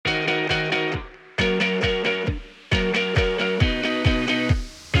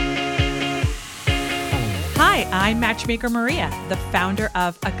I'm Matchmaker Maria, the founder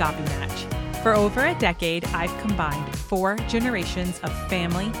of Agape Match. For over a decade, I've combined 4 generations of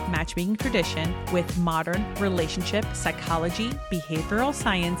family matchmaking tradition with modern relationship psychology, behavioral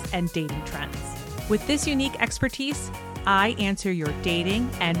science, and dating trends. With this unique expertise, I answer your dating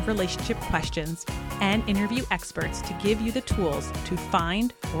and relationship questions and interview experts to give you the tools to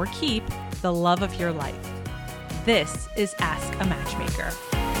find or keep the love of your life. This is Ask a Matchmaker.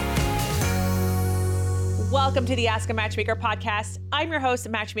 Welcome to the Ask a Matchmaker podcast. I'm your host,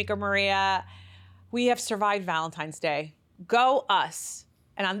 Matchmaker Maria. We have survived Valentine's Day. Go us.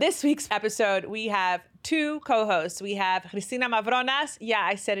 And on this week's episode, we have 2 co-hosts. We have Christina Mavronas. Yeah,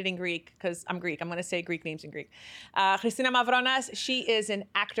 I said it in Greek because I'm Greek. I'm going to say Greek names in Greek. Christina Mavronas, she is an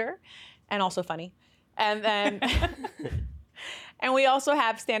actor and also funny. And then, and we also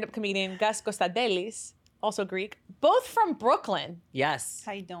have stand-up comedian Gus Constantellis, also Greek, both from Brooklyn. Yes.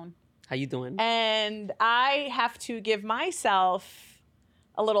 How you doing? How you doing? And I have to give myself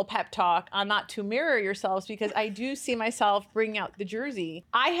a little pep talk on not to mirror yourselves because I do see myself bringing out the jersey.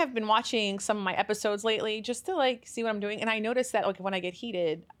 I have been watching some of my episodes lately just to see what I'm doing. And I noticed that when I get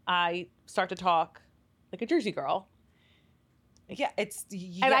heated, I start to talk like a Jersey girl. Yeah,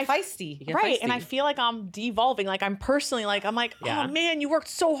 you get feisty. You get Right. feisty. And I feel like I'm devolving. I'm personally Yeah. oh man, you worked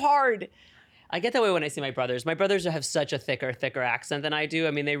so hard. I get that way when I see my brothers. My brothers have such a thicker accent than I do.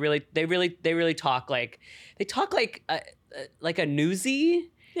 I mean, they really talk like a newsie.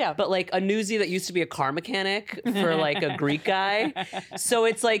 Yeah. But like a newsie that used to be a car mechanic for like a Greek guy. So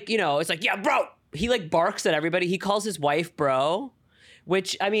it's like, yeah, bro. He barks at everybody. He calls his wife bro,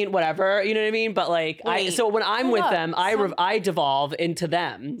 which I mean, whatever, you know what I mean? But so when I'm with them, I devolve into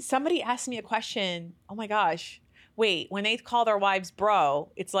them. Somebody asked me a question. Oh my gosh. Wait, when they call their wives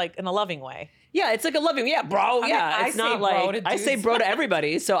bro, it's like in a loving way. Yeah, it's like a loving, yeah, bro. Yeah, it's not like I say bro to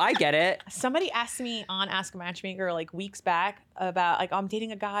everybody, so I get it. Somebody asked me on Ask a Matchmaker weeks back about I'm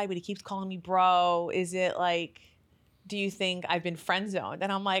dating a guy, but he keeps calling me bro. Is it do you think I've been friend zoned?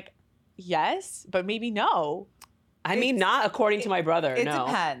 And I'm like, yes, but maybe no. I mean, not according to my brother. It no.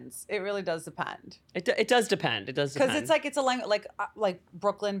 depends. It really does depend. It does depend. It does depend. Because it's a language like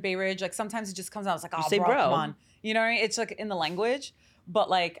Brooklyn, Bay Ridge. Sometimes it just comes out. It's like, oh, say bro. come on. You know what I mean? It's in the language. But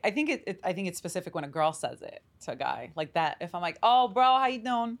I think it's specific when a girl says it to a guy like that. If I'm like, oh, bro, how you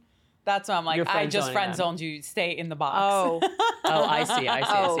doing? That's when I'm like, I just friend zoned you. Stay in the box. Oh, I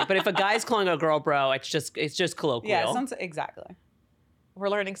see. But if a guy's calling a girl bro, it's just colloquial. Yeah, exactly. we're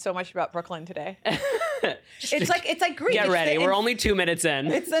learning so much about Brooklyn today. It's like Greek. Get ready. We're only 2 minutes in.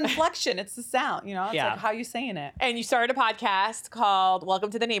 It's the inflection. It's the sound. It's Yeah. like how you saying it. And you started a podcast called Welcome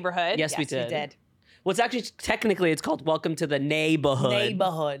to the Neighborhood. Yes, we did. Well, it's actually technically it's called Welcome to the Neighborhood.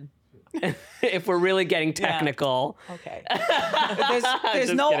 Neighborhood. If we're really getting technical. Okay.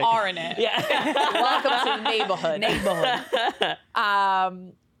 There's no kidding. R in it. Yeah. Welcome to the neighborhood. Neighborhood.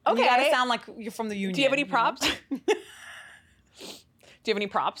 Okay. You gotta sound like you're from the union. Do you have any props? Do you have any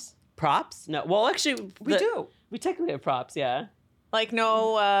props? Props? No. Well, actually, We do. We technically have props. Yeah.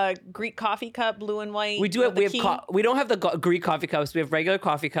 No Greek coffee cup, blue and white. We do it. with We the have key? we don't have the Greek coffee cups. We have regular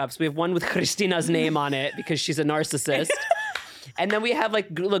coffee cups. We have one with Christina's name on it because she's a narcissist. And then we have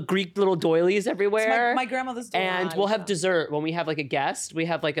Greek little doilies everywhere. It's my grandmother's doing. And we'll have dessert when we have a guest. We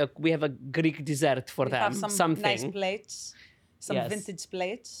have a Greek dessert for We them. have some something. nice plates. Some Yes. vintage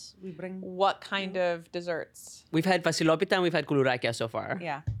plates. We bring. What kind of desserts? We've had vasilopita and we've had kulurakia so far.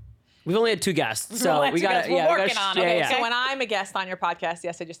 Yeah. We've only had 2 guests, so we got We're working on it. Yeah. So when I'm a guest on your podcast,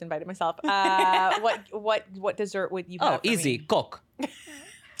 yes, I just invited myself. What dessert would you have? Oh, for easy. me? Coke.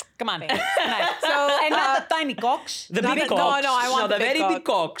 Come on. Nice. So and not the tiny cocks. The Not big the- cokes. no, I want the the big very big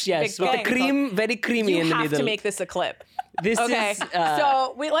cokes. Yes, Big with the cokes. cream, very creamy You in the have middle. to make this a clip. This Okay, is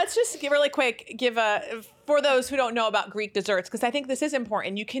so let's just really quick give for those who don't know about Greek desserts, because I think this is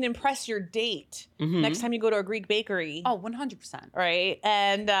important. You can impress your date next time you go to a Greek bakery. Oh, 100%. Right,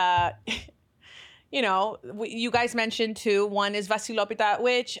 and you guys mentioned too. One is vasilopita,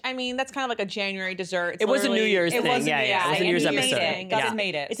 which I mean that's kind of like a January dessert. It's It was a New literally- Year's It thing. was a New Yeah. Year's It was a thing, New Year's and he episode. made it. Gus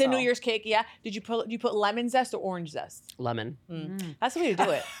made it. It's a New Year's cake. Yeah. Did you put lemon zest or orange zest? Lemon. That's the way to do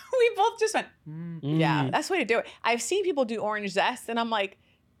it. We both just went. Yeah, that's the way to do it. I've seen people do orange zest, and I'm like,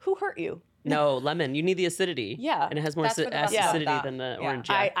 who hurt you? No, lemon. You need the acidity. Yeah. And it has more That's what the rest of acidity that- than the yeah. orange.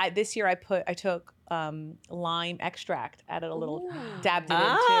 Yeah. I this year I took lime extract, added a little, dabbed it in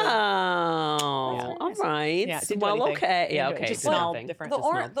too. Oh, all right. Yeah, didn't do well, anything. okay. Didn't Yeah, do it. okay. Just did smelled nothing. different.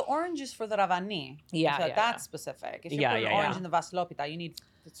 The orange is for the ravani. Yeah, So yeah, that's specific. If you Yeah, put yeah, orange yeah. in the vasilopita, you need.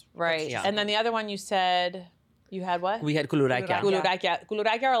 Right. Yeah. And then the other one you said you had what? We had kulurakia. Kulurakia.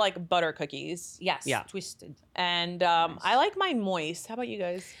 Kulurakia are like butter cookies. Yes. Yeah. Twisted. And I like mine moist. How about you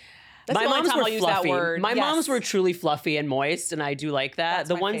guys? That's My the only moms time were I'll use fluffy. that word. My Yes. moms were truly fluffy and moist, and I do like that. That's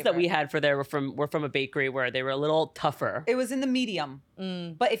The my ones that we favorite. had for there were from a bakery where they were a little tougher. It was in the medium.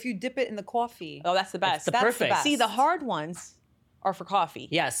 But if you dip it in the coffee. Oh, that's the best. It's the That's perfect. the best. See, the hard ones are for coffee.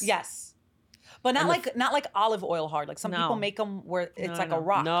 Yes. Yes. But not like olive oil hard. Like some No. people make them where it's No, like no. a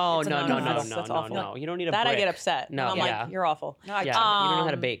rock. No, It's no, like no, a no, noodle. no, That's no, awful. no. You don't need a That brick. I get upset. No, And I'm yeah. like, you're awful. No, I Yeah, tried. you don't know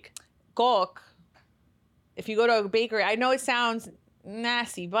how to bake. Gok, if you go to a bakery, I know it sounds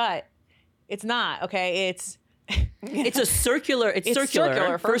nasty, but it's not, okay? It's It's circular,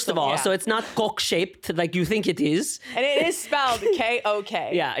 circular, first of all. yeah. So it's not cock shaped like you think it is. and it is spelled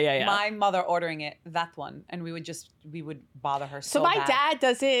K-O-K. Yeah. My mother ordering it, that one. And we would bother her so So my bad. dad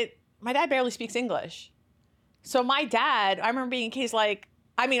does it. My dad barely speaks English. So my dad, I remember being in case like,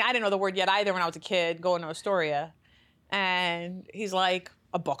 I mean, I didn't know the word yet either when I was a kid going to Astoria. And he's like,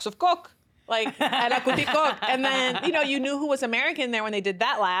 a box of coke. Like, and a kuti coke. And then, you knew who was American there when they did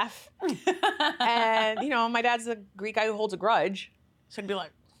that laugh. And, my dad's a Greek guy who holds a grudge. So I'd be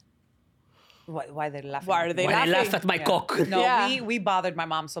like, Why are they laughing? Why are they Why laughing? they laugh at my cock? No, Yeah. we bothered my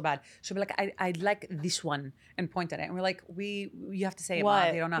mom so bad. She'd be like, I'd like this one and point at it. And we're like, you have to say it, What?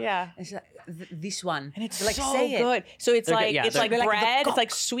 Mom. They don't know. Yeah. And she's like, this one. And it's We're like, so say it. good. So it's Okay, like yeah, it's they're- like they're like the bread. It's cock.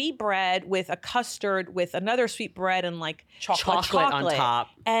 like sweet bread with a custard with another sweet bread and like Chocolate on top.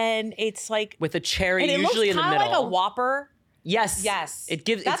 And it's like With a cherry and it usually looks in the kind middle. of like a Whopper. Yes. Yes. It's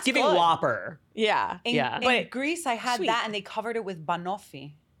That's giving good. Whopper. Yeah. In, Yeah. in But Greece, I had sweet. that and they covered it with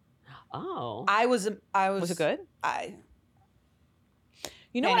banoffee. Oh. I was. Was it good?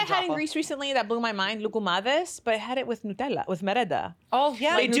 You know what I Penny had in dropper. Greece recently that blew my mind? Lukumades, but I had it with Nutella, with merenda. Oh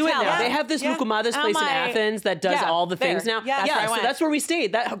yeah, They do it now. Nutella. They have this Yeah. Lukumades I'm place in like- Athens that does Yeah, all the there. things now. Yeah, that's where I so went. that's where we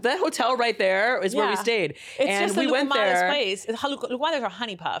stayed. That hotel right there is where we Yeah. stayed. It's and just we a went Lukumades there. place. Lukumades are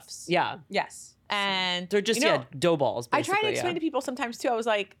honey puffs. Yeah. Yes. And They're just dough balls. I Basically, try to explain to people sometimes too. I was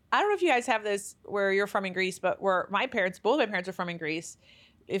like, I don't know if you guys have this where you're from in Greece, but where both my parents are from in Greece.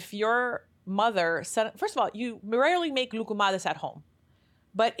 If your mother said, first of all, you rarely make lukumades at home.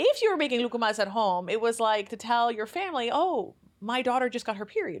 But if you were making lukumades at home, it was like to tell your family, oh, my daughter just got her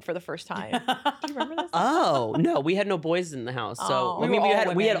period for the first time. Do you remember this? Oh no, we had no boys in the house. So Oh. I mean, We were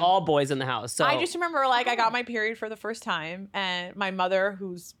all we had women. all boys in the house. So I just remember like I got my period for the first time, and my mother,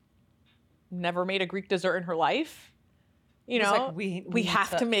 who's never made a Greek dessert in her life, you It was know, like, we we need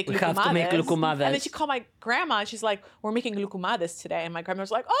have to make We lukumades. have to make lukumades. And then she called my grandma, and she's like, "We're making lukumades today." And my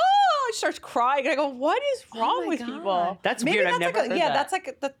grandma's like, "Oh!" She starts crying. And I go, "What is wrong my with God. people?" that's Maybe weird. that's I've never like heard yeah, that. that's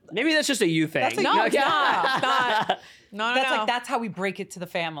like that. Maybe that's just a you thing. That's like- No, Yeah. it's not. No, That's no. like that's how we break it to the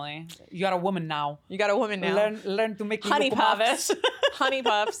family. You got a woman now. You got a woman now. Learn to make Honey lukumades. puffs. Honey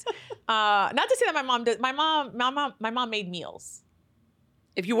puffs. Not to say that my mom did. My mom made meals.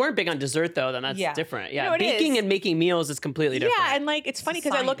 If you weren't big on dessert though, then that's Yeah. different. You Yeah, know, it baking is. and making meals is completely different. Yeah, and like it's funny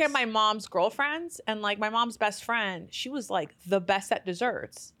because I look at Science. my mom's girlfriends and like my mom's best friend, she was like the best at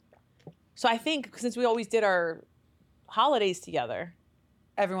desserts. So I think since we always did our holidays together,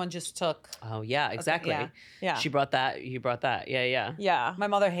 Everyone just took. Oh yeah, exactly. yeah. yeah, She brought that. You brought that. Yeah. yeah. My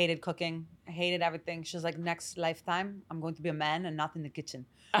mother hated cooking. Hated everything. She's like, next lifetime, I'm going to be a man and not in the kitchen.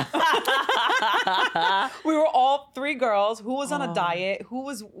 We were all three girls. Who was on a diet? Who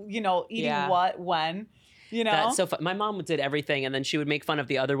was, eating Yeah. what, when? That's so fun. My mom did everything, and then she would make fun of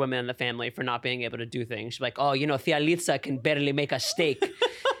the other women in the family for not being able to do things. She'd be like, "Oh, Tia Litsa can barely make a steak.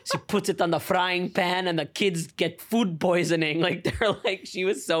 She puts it on the frying pan, and the kids get food poisoning." Like they're like, she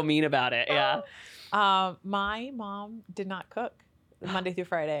was so mean about it. Yeah. My mom did not cook Monday through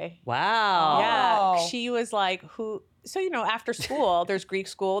Friday. Wow. Yeah, Oh. she was like, who? So after school, there's Greek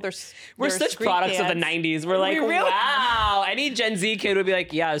school. We're there's such Greek products of the dance. 90s. We're like, We really- wow. Any Gen Z kid would be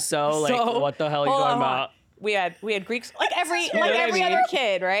like, yeah, so what the hell are you hold talking on. about? We had Greeks like every You know what I mean? other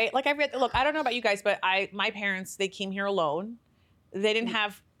kid, right? Like look, I don't know about you guys, but my parents, they came here alone. They didn't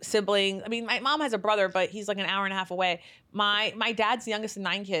have siblings. I mean, my mom has a brother, but he's like an hour and a half away. My dad's the youngest of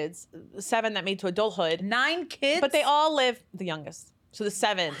 9 kids, 7 that made to adulthood. 9 kids? But they all live the youngest. So the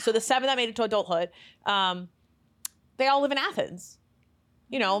 7 that made it to adulthood, they all live in Athens.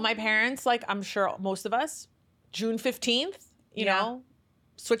 My parents, like I'm sure most of us, June 15th,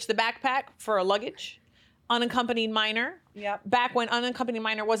 switch the backpack for a luggage. Unaccompanied minor. Yep. Back when unaccompanied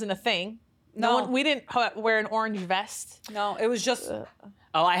minor wasn't a thing. No. We didn't wear an orange vest. No, it was just.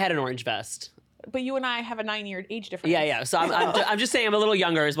 Oh, I had an orange vest. But you and I have a 9-year age difference. Yeah. So I'm just saying I'm a little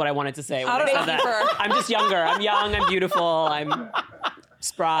younger is what I wanted to say. When I I don't said know. that. Thank you for- I'm just younger. I'm young. I'm beautiful. I'm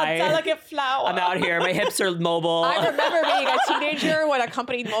spry. Delicate flower. I'm out here. My hips are mobile. I remember being a teenager when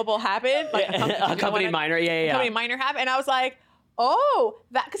accompanied mobile happened. Like Accompanied minor. Yeah. Accompanied minor happened. And I was like, oh,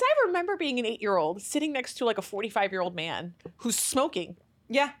 that, because I remember being an 8-year-old sitting next to like a 45-year-old man who's smoking.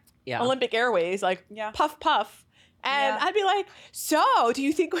 Yeah. Olympic Airways, like puff, puff. And I'd be like, so do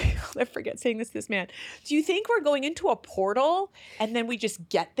you think I forget saying this man, do you think we're going into a portal and then we just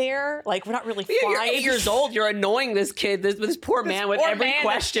get there? Like, we're not really flying. You're 8 years old. You're annoying this kid, this poor man with every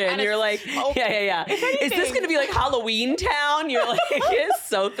question. You're like, yeah. Is this going to be like Halloween Town? You're like, he's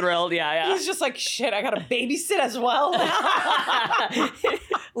so thrilled. Yeah. He's just like, shit, I got to babysit as well.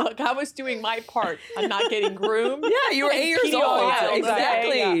 Look, I was doing my part. I'm not getting groomed. Yeah, you were 8 years old. Yeah,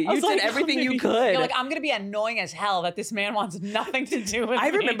 exactly. Yeah. You did everything you could. You're like, I'm going to be annoying as hell that this man wants nothing to do with me. I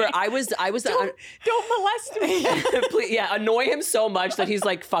remember I was don't molest me. Please, annoy him so much that he's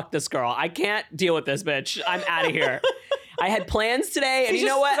like, fuck this girl. I can't deal with this bitch. I'm out of here. I had plans today, and you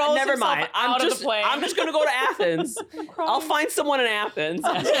know what? Never mind. I'm just going to go to Athens. I'll find someone in Athens.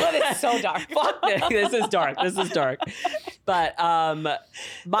 But it's so dark. Fuck this. This is dark. But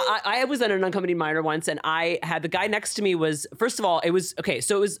I was on an unaccompanied minor once, and I had the guy next to me was, first of all, it was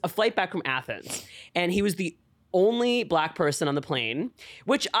a flight back from Athens, and he was the only black person on the plane,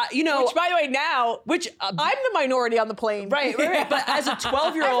 which by the way, now, I'm the minority on the plane. Right. But as a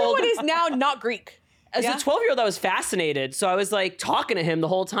 12-year-old, everyone is now not Greek. As a 12-year-old, I was fascinated. So I was like talking to him the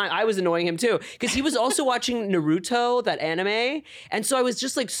whole time. I was annoying him too, because he was also watching Naruto, that anime. And so I was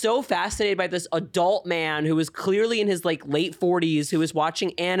just like so fascinated by this adult man who was clearly in his like late 40s, who was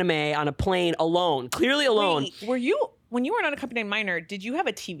watching anime on a plane alone, clearly alone. Wait, when you were an unaccompanied minor, did you have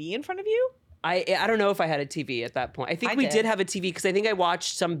a TV in front of you? I don't know if I had a TV at that point. I think we did have a TV, because I think I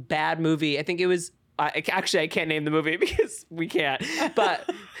watched some bad movie. I think it was, actually I can't name the movie because we can't, but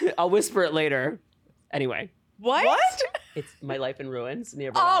I'll whisper it later. Anyway. What? It's My Life in Ruins,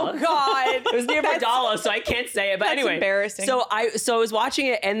 near Bardala. Oh, God. It was near Bardala, so I can't say it. But anyway. Embarrassing. So I was watching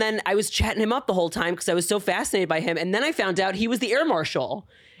it, and then I was chatting him up the whole time because I was so fascinated by him. And then I found out he was the air marshal.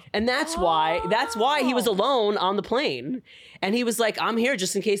 And that's why he was alone on the plane. And he was like, I'm here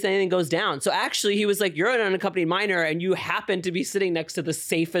just in case anything goes down. So actually he was like, you're an unaccompanied minor and you happen to be sitting next to the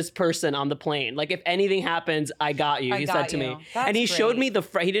safest person on the plane. Like, if anything happens, I got you, he said to me. And he showed me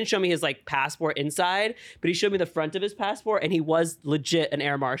he didn't show me his like passport inside, but he showed me the front of his passport, and he was legit an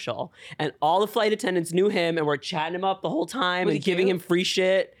air marshal. And all the flight attendants knew him and were chatting him up the whole time and giving him free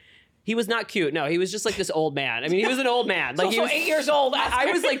shit. He was not cute. No, he was just like this old man. I mean, he was an old man. Like, he was 8 years old.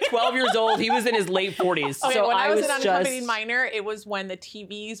 I was like 12 years old. He was in his late 40s. Okay, so when I was an unaccompanied minor, it was when the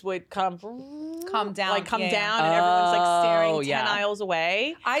TVs would come down, and everyone's like staring 10 aisles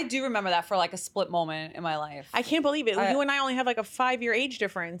away. I do remember that for like a split moment in my life. I can't believe it. You and I only have like a 5-year age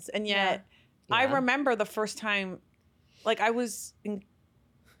difference, and yet I remember the first time, like I was in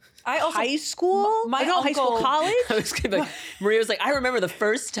high school? High school, college? I was gonna be like, Maria was like, I remember the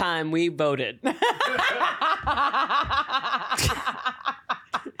first time we voted. The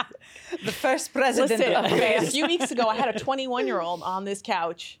first president. Listen, okay, a few weeks ago, I had a 21-year-old on this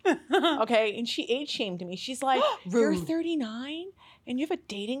couch. Okay, and she age shamed me. She's like, you're 39 and you have a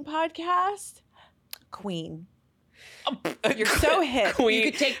dating podcast? Queen. You're so hip. Queen.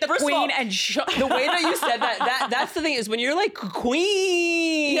 You could take the queen and the way that you said that's the thing, is when you're like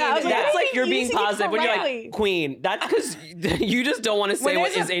queen. Yeah, that's like you're being positive. When you're like queen, that's because you just don't want to say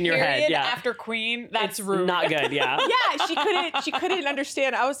what is in your head. Yeah. After queen, that's rude. Not good. Yeah. Yeah, she couldn't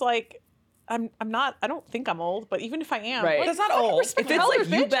understand. I was like, I don't think I'm old, but even if I am, right. That's not old. If it's like,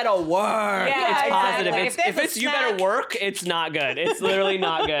 you better work, it's positive. Exactly. If it's you better work, it's not good. It's literally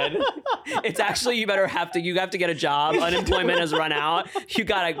not good. It's actually you have to get a job. Unemployment has run out. You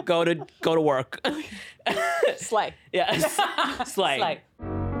gotta go to work. Slay. Yeah. Slay.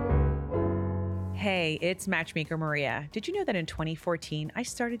 Hey, it's Matchmaker Maria. Did you know that in 2014, I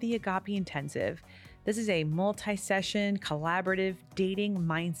started the Agape Intensive? This is a multi-session, collaborative dating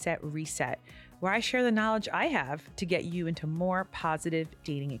mindset reset where I share the knowledge I have to get you into more positive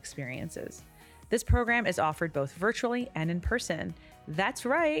dating experiences. This program is offered both virtually and in person. That's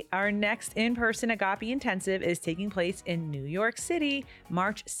right, our next in-person Agape Intensive is taking place in New York City,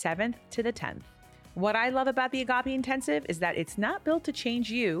 March 7th to the 10th. What I love about the Agape Intensive is that it's not built to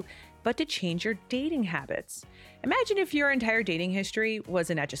change you, but to change your dating habits. Imagine if your entire dating history was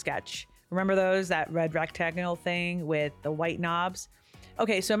an Etch-a-Sketch. Remember those, that red rectangle thing with the white knobs?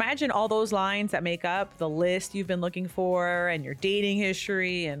 Okay, so imagine all those lines that make up the list you've been looking for and your dating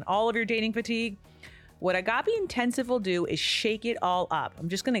history and all of your dating fatigue. What Agape Intensive will do is shake it all up. I'm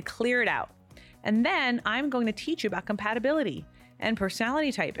just gonna clear it out. And then I'm going to teach you about compatibility and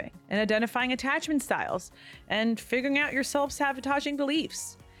personality typing and identifying attachment styles and figuring out your self-sabotaging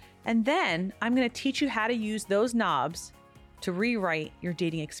beliefs. And then I'm gonna teach you how to use those knobs to rewrite your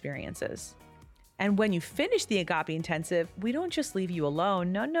dating experiences. And when you finish the Agape Intensive, we don't just leave you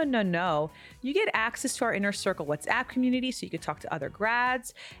alone. No, no, no, no. You get access to our Inner Circle WhatsApp community so you can talk to other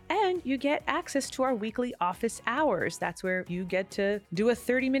grads, and you get access to our weekly office hours. That's where you get to do a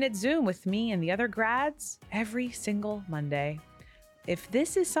 30-minute Zoom with me and the other grads every single Monday. If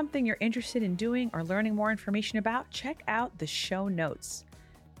this is something you're interested in doing or learning more information about, check out the show notes.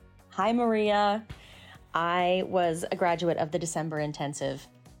 Hi, Maria. I was a graduate of the December intensive,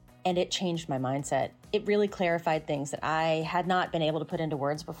 and it changed my mindset. It really clarified things that I had not been able to put into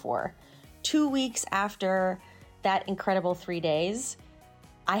words before. 2 weeks after that incredible 3 days,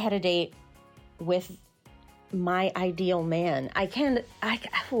 I had a date with my ideal man.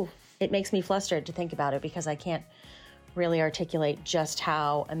 It makes me flustered to think about it because I can't really articulate just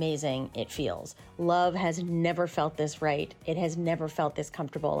how amazing it feels. Love has never felt this right. It has never felt this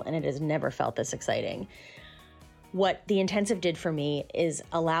comfortable, and it has never felt this exciting. What the intensive did for me is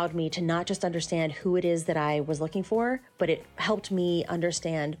allowed me to not just understand who it is that I was looking for, but it helped me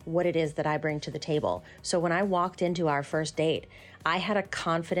understand what it is that I bring to the table. So when I walked into our first date, I had a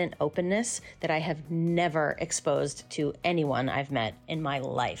confident openness that I have never exposed to anyone I've met in my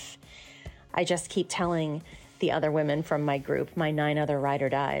life. I just keep telling the other women from my group, my 9 other ride or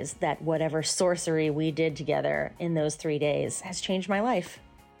dies, that whatever sorcery we did together in those 3 days has changed my life.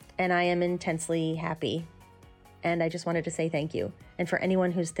 And I am intensely happy. And I just wanted to say thank you. And for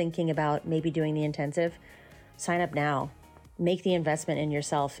anyone who's thinking about maybe doing the intensive, sign up now. Make the investment in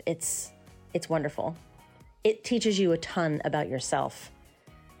yourself. It's wonderful. It teaches you a ton about yourself.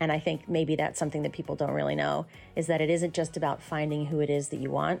 And I think maybe that's something that people don't really know, is that it isn't just about finding who it is that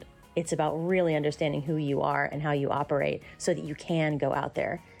you want. It's about really understanding who you are and how you operate so that you can go out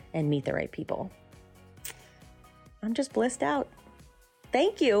there and meet the right people. I'm just blissed out.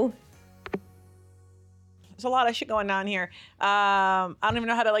 Thank you. There's a lot of shit going on here. I don't even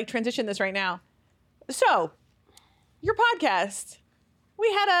know how to transition this right now. So, your podcast, we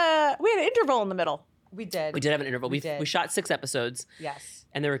had an interval in the middle. We did. We did have an interval. We shot 6 episodes. Yes.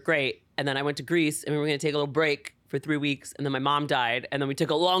 And they were great. And then I went to Greece, and we were going to take a little break for 3 weeks, and then my mom died, and then we took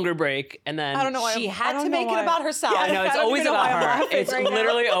a longer break, and then I don't know why she had to make it about herself. I know, it's always about her. It's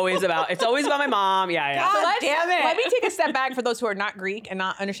literally always about my mom. Yeah. God damn it. Let me take a step back for those who are not Greek and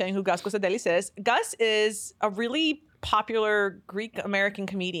not understanding who Gus Constantellis is. Gus is a really popular Greek-American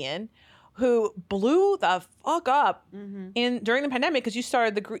comedian who blew the fuck up during the pandemic because you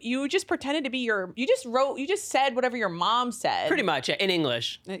started you just pretended to be you just said whatever your mom said. Pretty much, in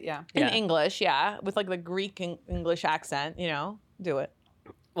English. Yeah. In English, yeah. With the Greek English accent, do it.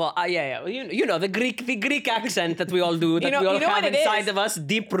 Well, yeah. Well, you know the Greek accent that we all do, that we all have inside of us,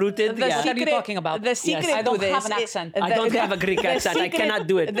 deep rooted. What are you talking about? The secret I don't to this have an accent. I don't have a Greek accent. I cannot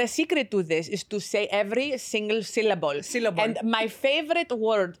do it. The secret to this is to say every single syllable. And my favorite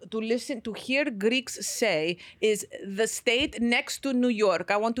word to hear Greeks say is the state next to New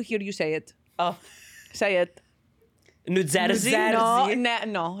York. I want to hear you say it. Oh, say it. New Jersey?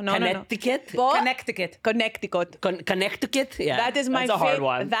 No. Connecticut? Connecticut? Yeah. That is my favorite. That's a hard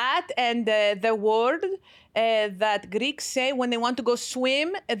one. That and the word that Greeks say when they want to go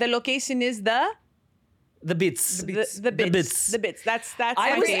swim, the location is the bits. The bits. That's my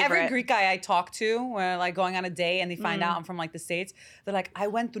favorite. Every Greek guy I talk to, when going on a date and they find out I'm from the States, they're like, I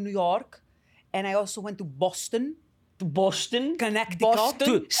went to New York and I also went to Boston. Connecticut.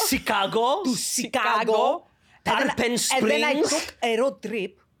 To Chicago. Tarpon Springs. And then I took a road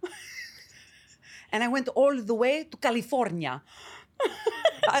trip and I went all the way to California.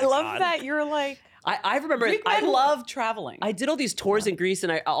 I love that you're I remember I love traveling. I did all these tours in Greece,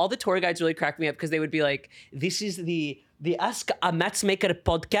 and all the tour guides really cracked me up because they would be like, "This is the Ask a Matchmaker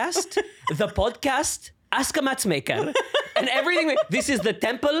podcast, the podcast Ask a Matchmaker," and everything. This is the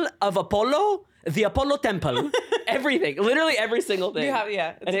Temple of Apollo, the Apollo Temple, everything, literally every single thing.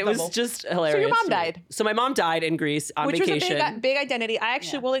 And it was just hilarious. So your mom died. So my mom died in Greece on vacation. Which was a big identity. I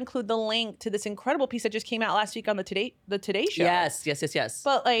actually will include the link to this incredible piece that just came out last week on the Today Show. Yes.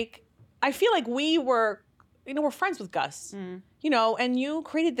 But I feel like we're friends with Gus, and you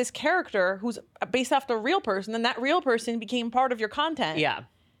created this character who's based off the real person, and that real person became part of your content. Yeah.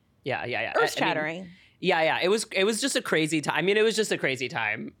 Earth shattering. It was just a crazy time. It was just a crazy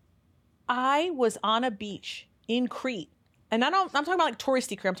time. I was on a beach in Crete, and I'm talking about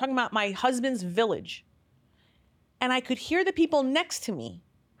touristy Crete. I'm talking about my husband's village, and I could hear the people next to me,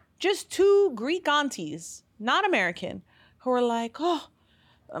 just 2 Greek aunties, not American, who were like, "Oh."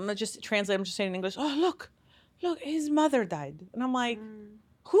 I'm gonna just translate. I'm just saying in English. Oh, look, his mother died, and I'm like,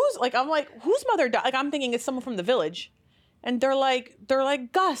 whose mother died? I'm thinking it's someone from the village, and they're like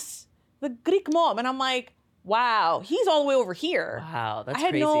Gus, the Greek mom, and I'm like, Wow, he's all the way over here. Wow, that's I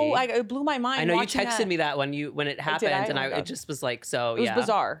had crazy. it blew my mind. I know you watching texted that. me that when it happened, and it just was like, so It was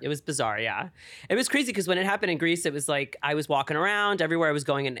bizarre. It was bizarre, yeah. It was crazy because when it happened in Greece, it was like I was walking around everywhere I was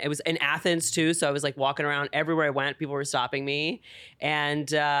going, and it was in Athens too. So I was like walking around everywhere I went. People were stopping me, and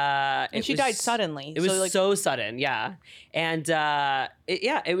she died suddenly. It was so sudden, yeah. And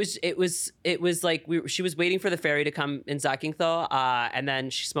it was like she was waiting for the ferry to come in Zakynthos, and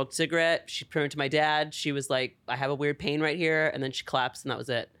then she smoked a cigarette. She turned to my dad. She was like, I have a weird pain right here, and then she collapsed, and that was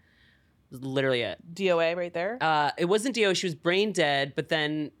it. It was literally it. DOA right there? It wasn't DOA. She was brain dead, but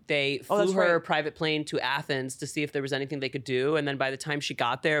then they flew her private plane to Athens to see if there was anything they could do, and then by the time she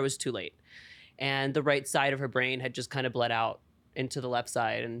got there, it was too late. And the right side of her brain had just kind of bled out into the left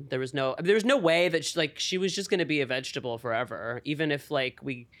side, and there was no way that she was just going to be a vegetable forever, even if like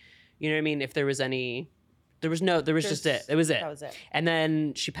we, you know what I mean, if there was any. There was just it. It was it. That was it. And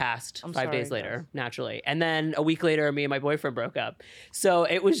then she passed 5 days later, naturally. And then a week later, me and my boyfriend broke up. So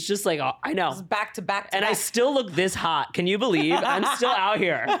it was just like, oh, I know. It was back to back. And I still look this hot. Can you believe? I'm still out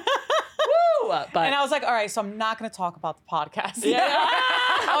here. Woo! But and I was like, all right, so I'm not going to talk about the podcast. Yeah.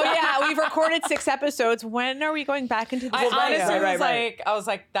 Oh yeah, we've recorded 6 episodes. When are we going back into the I honestly right. I was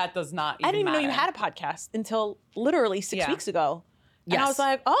like, that does not even I didn't even know you matter. had a podcast until literally 6 weeks ago. And I was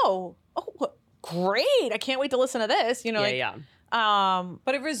like, oh, great. I can't wait to listen to this. You know,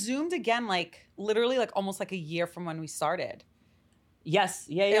 but it resumed again, like literally like almost like a year from when we started. Yes.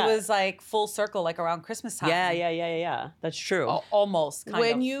 Yeah. It was like full circle, like around Christmas time. Yeah. That's true. Almost.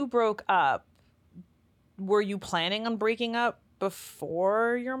 When you broke up, were you planning on breaking up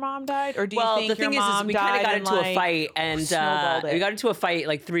before your mom died, or do you think the thing your mom is we kind of got into a fight, and we got into a fight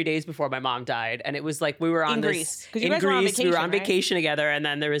like 3 days before my mom died, and it was like we were on Greece. We were on vacation together, and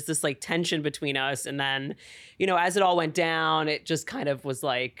then there was this like tension between us, and then as it all went down, it just kind of was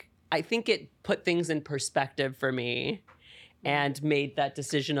like, I think it put things in perspective for me and made that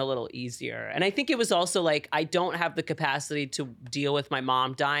decision a little easier. And I think it was also like, I don't have the capacity to deal with my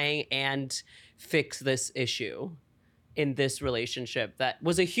mom dying and fix this issue in this relationship that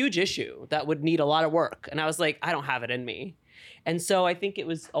was a huge issue that would need a lot of work. And I was like, I don't have it in me. And so I think it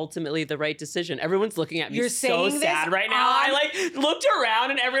was ultimately the right decision. Everyone's looking at me so sad right now. I like looked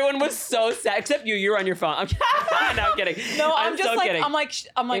around and everyone was so sad, except you. You're on your phone. No, I'm kidding. No, I'm just so like, kidding. I'm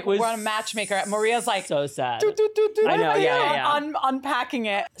like, we're on a matchmaker. Maria's like, so sad. I know, yeah. Unpacking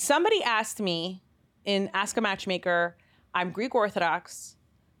it. Somebody asked me in Ask a Matchmaker, I'm Greek Orthodox.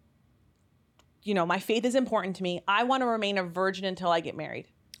 My faith is important to me. I want to remain a virgin until I get married.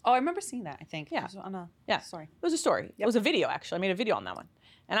 Oh, I remember seeing that, I think. Yeah. It was on Sorry. It was a story. Yep. It was a video, actually. I made a video on that one.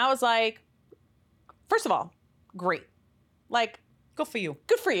 And I was like, first of all, great. Like, good for you.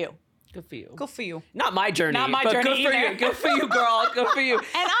 Good for you. Good for you. Good for you. Not my journey. Not my journey good either. for you. Good for you, girl. Good for you.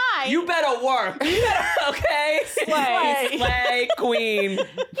 And you better work. You better, okay? Slay, queen.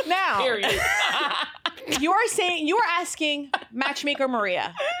 Now. Period. You are asking Matchmaker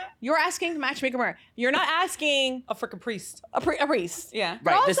Maria. You're asking Matchmaker Maria. You're not asking a freaking priest. A priest. Yeah. You're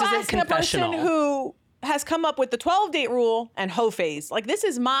Right. This also isn't asking confessional. a person who has come up with the 12-date rule and hoe phase. Like, this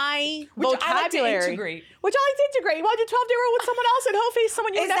is my vocabulary. I like to integrate. Which I like to integrate. You want to do 12-date rule with someone else and hoe phase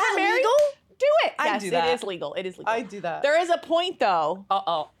someone you've Is never that married? legal? Do it. I Yes, do that. it is legal. It is legal. I do that. There is a point, though.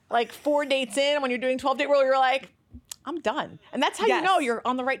 Uh-oh. Like 4 dates in, when you're doing 12-date rule, you're like, I'm done. And that's how you know you're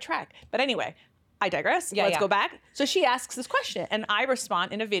on the right track. But anyway, I digress. Let's go back. So she asks this question, and I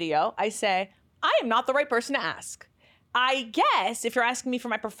respond in a video. I say, I am not the right person to ask. I guess if you're asking me for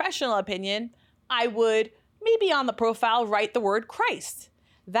my professional opinion, I would maybe on the profile write the word Christ.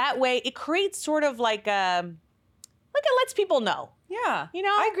 That way it creates sort of like it lets people know. Yeah.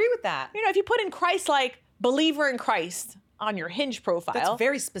 I agree with that. If you put in Christ, like believer in Christ on your Hinge profile. That's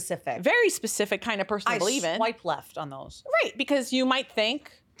very specific. Very specific kind of person to believe in. I swipe left on those. Right, because you might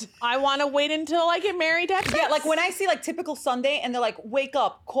think, I want to wait until I get married to have sex. Yeah, like when I see like typical Sunday and they're like, wake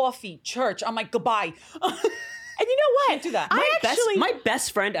up, coffee, church, I'm like, goodbye. And you know what? Can't do that. My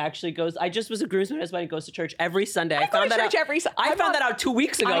best friend actually goes. I just was a groomsman husband. He goes to church every Sunday. I found that church out. every Sunday. I found that out 2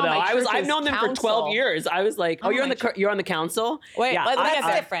 weeks ago. Though I've known them for 12 years. I was like, you're on the council. Wait, yeah,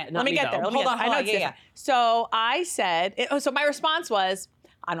 that's different. Let me get there. Hold on. I know it's different. So I said. So my response was,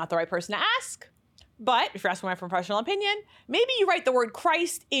 I'm not the right person to ask. But if you're asking my professional opinion, maybe you write the word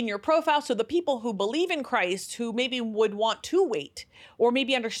Christ in your profile so the people who believe in Christ, who maybe would want to wait, or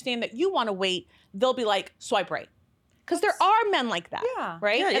maybe understand that you want to wait, they'll be like, swipe right. Because there are men like that,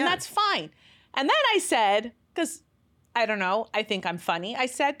 right? Yeah, and that's fine. And then I said, because I don't know, I think I'm funny. I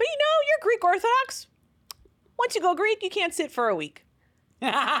said, but you're Greek Orthodox. Once you go Greek, you can't sit for a week. See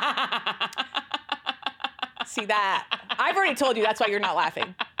that? I've already told you that's why you're not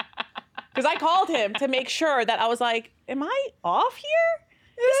laughing. Because I called him to make sure that I was like, am I off here?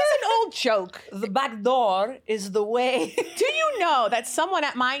 This is an old joke. The back door is the way. Do you know that someone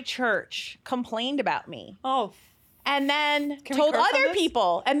at my church complained about me? Oh, And then Can we told curse on other this?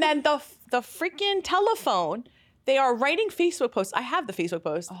 people. And then the freaking telephone, they are writing Facebook posts. I have the Facebook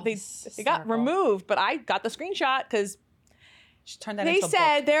post. Oh, They got hysterical. removed, but I got the screenshot because just turn that they into a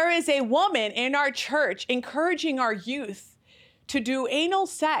said book. there is a woman in our church encouraging our youth to do anal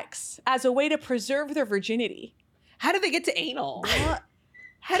sex as a way to preserve their virginity. How do they get to anal?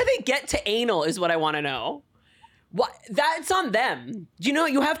 How do they get to anal is what I want to know. What? That's on them. You know,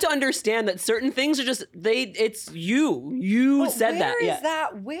 you have to understand that certain things are just, it's you. You said that. Where Yeah. is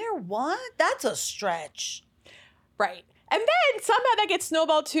that? Where? What? That's a stretch. Right. And then somehow that gets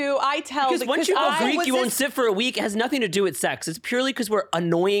snowballed to, I tell Because once you go I Greek, was you won't this- sit for a week. It has nothing to do with sex. It's purely because we're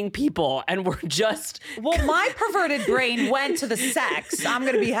annoying people and we're just. Well, my perverted brain went to the sex. I'm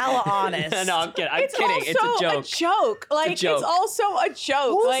gonna be hella honest. No, I'm kidding. I'm It's kidding. also It's a joke. Like, joke. it's also a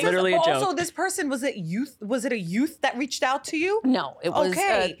joke. Who Like, says- Literally a also, joke. this person was it youth? Was it a youth that reached out to you? no, it was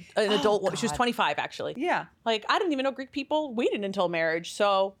Okay. an adult Oh, woman. She was God. 25, actually. Yeah. Like, I didn't even know Greek people waited until marriage.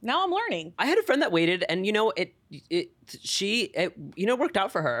 So now I'm learning. I had a friend that waited, and you know, it worked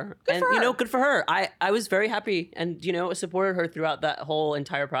out for her. Good and for you know, her. good for her. I was very happy, and you know, supported her throughout that whole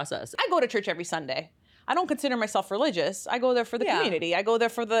entire process. I go to church every Sunday. I don't consider myself religious. I go there for the Yeah. community. I go there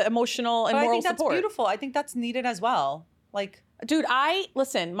for the emotional and But I moral think that's support. beautiful. I think that's needed as well. Like, Dude,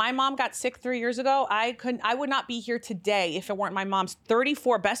 listen, my mom got sick 3 years ago. I would not be here today if it weren't my mom's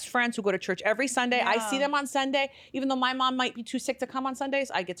 34 best friends who go to church every Sunday. I see Yeah. them on Sunday. Even though my mom might be too sick to come on Sundays,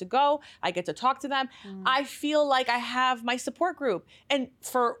 I get to go. I get to talk to them. I feel like I have my support group. And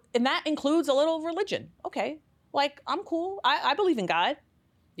that includes a little religion. Okay. Like, I'm cool. I believe in God.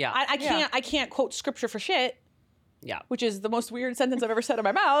 Yeah, I can't quote scripture for shit, yeah, which is the most weird sentence I've ever said in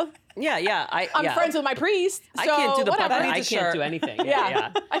my mouth. yeah. I'm friends with my priest. I so can't do the whatever. proper. That I needs a can't shirt. do anything.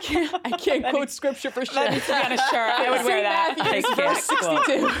 Yeah. I can't quote scripture for shit. that needs to be on a shirt. I would wear that. Matthew, I verse can't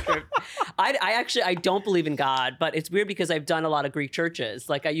 62. quote. I don't believe in God, but it's weird because I've done a lot of Greek churches.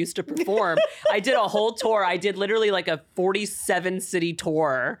 Like I used to perform. I did a whole tour. I did literally like a 47 city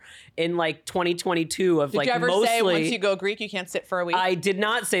tour in like 2022 of Did like you ever mostly. say once you go Greek, you can't sit for a week? I did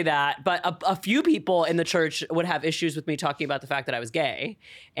not say that, but a few people in the church would have issues with me talking about the fact that I was gay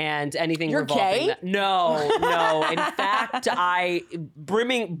and anything You're revolving gay? that. No. In fact, I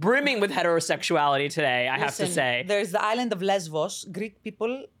brimming with heterosexuality today, I have to Listen, say. there's the island of Lesbos. Greek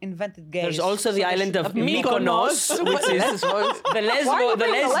people invented gays. There's also the island of Mykonos. Mykonos, which is the Why are you the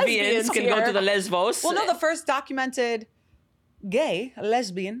bringing the lesbians lesbians can go here? to the Lesbos. Well, no, the first documented gay, a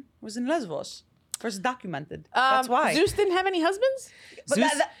lesbian, was in Lesbos. First documented. That's why. Zeus didn't have any husbands? But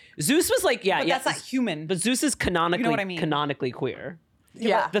Zeus was like, but that's not human. But Zeus is canonically what I mean. canonically queer.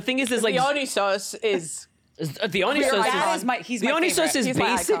 Yeah. The thing is like Dionysos is... Dionysos That is is he's my Dionysos favorite. is He's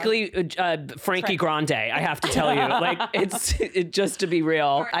my basically Frankie Grande, I have to tell you. Like, it just to be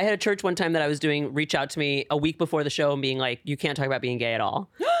real. I had a church one time that I was doing reach out to me a week before the show and being like, you can't talk about being gay at all.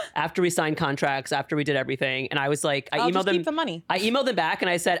 After we signed contracts, after we did everything. And I was like, I I'll emailed just them. keep the money. I emailed them back and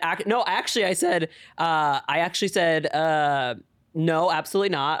I said, no, absolutely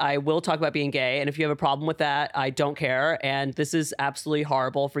not. I will talk about being gay. And if you have a problem with that, I don't care. And this is absolutely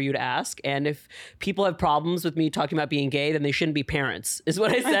horrible for you to ask. And if people have problems with me talking about being gay, then they shouldn't be parents, is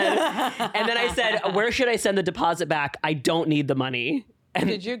what I said. And then I said, where should I send the deposit back? I don't need the money. And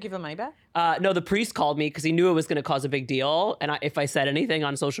Did you give the money back? no, the priest called me because he knew it was going to cause a big deal. And if I said anything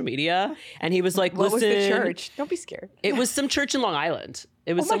on social media, and he was like, What listen. was the church? Don't be scared. It was some church in Long Island.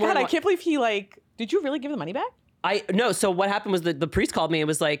 It was Oh my somewhere God, in I can't believe did you really give the money back? No. So what happened was the priest called me and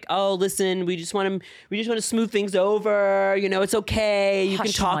was like, "Oh, listen, we just want to smooth things over. You know, it's okay. You can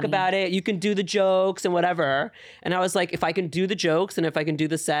Hush talk money. about it. You can do the jokes and whatever." And I was like, "If I can do the jokes and if I can do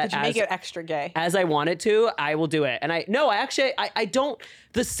the set Did you make it extra gay? as I wanted to, I will do it." And I don't.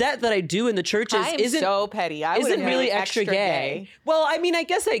 The set that I do in the churches I am isn't so petty. I isn't would really make extra gay. Well, I mean, I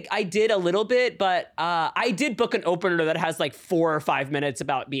guess I did a little bit, but I did book an opener that has like 4 or 5 minutes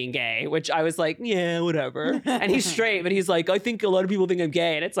about being gay, which I was like, yeah, whatever. And he's straight, but he's like, I think a lot of people think I'm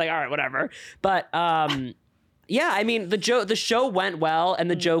gay, and it's like, all right, whatever. But yeah, I mean, the show went well and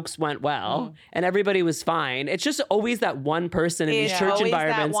the jokes went well and everybody was fine. It's just always that one person in these It's church always that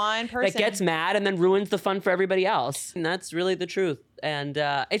environments one person. that gets mad and then ruins the fun for everybody else. And that's really the truth. And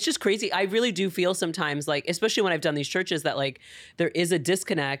it's just crazy. I really do feel sometimes like, especially when I've done these churches, that like there is a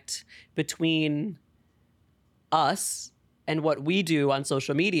disconnect between us and what we do on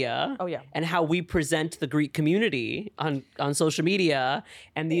social media. Oh, yeah. And how we present the Greek community on social media,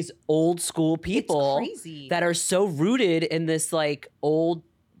 and these old school people crazy. that are so rooted in this like old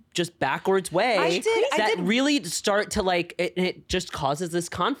just backwards way I did. really start to like it just causes this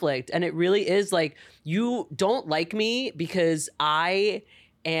conflict. And it really is like, you don't like me because I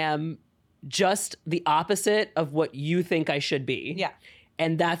am just the opposite of what you think I should be. Yeah.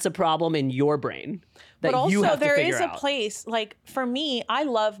 And that's a problem in your brain that But also, you have to there figure is a out. place, like, for me, I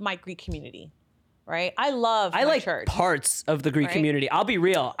love my Greek community, right? I love my like church. parts of the Greek Right? community. I'll be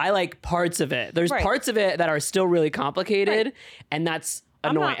real. I like parts of it. There's Right. parts of it that are still really complicated, Right. and that's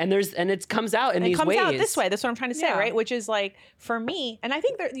annoying. And it comes out in And it these comes ways. out this way. That's what I'm trying to say, Yeah. right? Which is like, for me, and I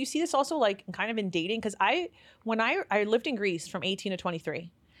think that you see this also like kind of in dating, because when I lived in Greece from 18 to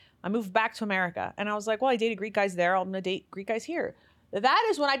 23, I moved back to America, and I was like, well, I dated Greek guys there. I'm gonna date Greek guys here. That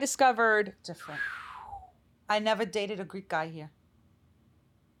is when I discovered Different. I never dated a Greek guy here.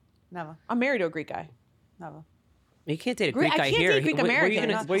 Never. I'm married to a Greek guy. Never. You can't date a Greek I guy can't here. date Greek Where are you American.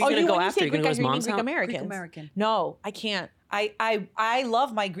 gonna, where are you gonna go when after? say You're gonna go to his Greek guys, you mean mom's Greek house? Americans. Greek American. No, I can't. I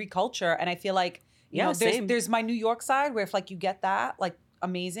love my Greek culture, and I feel like you know same. there's my New York side where if like you get that like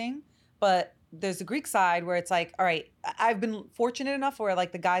amazing, but there's the Greek side where it's like, all right, I've been fortunate enough where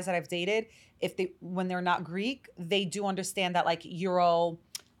like the guys that I've dated, when they're not Greek, they do understand that like Euro,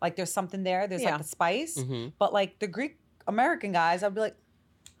 like there's something there, there's Yeah. like the spice, Mm-hmm. but like the Greek American guys, I'd be like,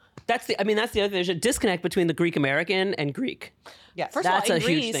 That's the other thing. There's a disconnect between the Greek American and Greek. yes, First That's of all, a in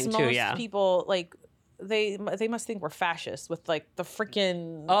huge Greece, thing, too, most yeah. people like they must think we're fascists with like the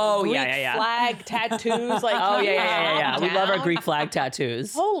freaking Oh, Greek yeah. flag tattoos. Like, Oh come yeah. We love our down. Greek flag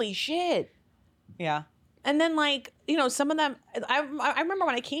tattoos. Holy shit! yeah. And then like some of them. I remember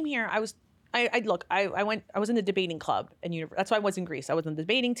when I came here, I was in the debating club and that's why I was in Greece. I was in the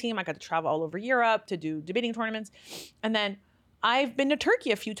debating team. I got to travel all over Europe to do debating tournaments, and then I've been to Turkey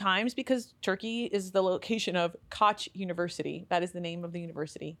a few times because Turkey is the location of Koç University. That is the name of the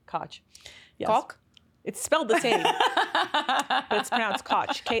university, Koç. Yes. Cock? It's spelled the same, but it's pronounced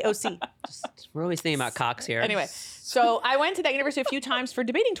Koç, K-O-C. We're always thinking about cocks here. Anyway, so I went to that university a few times for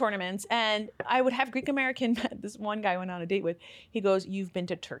debating tournaments, and I would have Greek American. This one guy I went on a date with. He goes, "You've been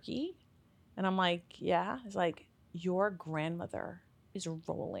to Turkey?" And I'm like, "Yeah." He's like, "Your grandmother is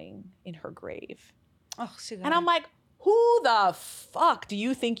rolling in her grave," Oh, she got and I'm like, "Who the fuck do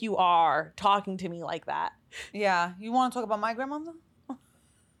you think you are talking to me like that?" yeah. You want to talk about my grandmother?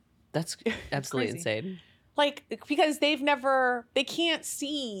 That's absolutely crazy. insane. Like, because they can't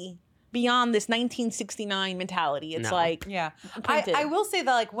see beyond this 1969 mentality. It's No. like, Yeah, Printed. I will say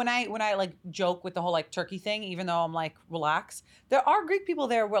that like when I like joke with the whole like Turkey thing, even though I'm like relax, there are Greek people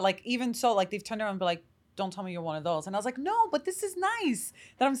there where like even so like they've turned around and be like, don't tell me you're one of those, and I was like, no, but this is nice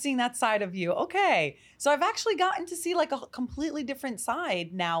that I'm seeing that side of you. Okay, so I've actually gotten to see like a completely different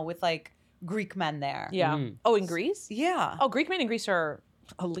side now with like Greek men there. yeah. Mm. Oh, in Greece? Yeah. Oh, Greek men in Greece are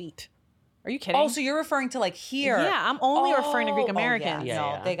elite. Are you kidding? Oh, so you're referring to like here? Yeah, I'm only referring to Greek Oh, Americans. Yeah, no,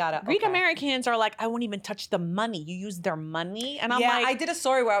 yeah. they got it. Greek Americans are like, I won't even touch the money. You use their money. And I'm Yeah, like, I did a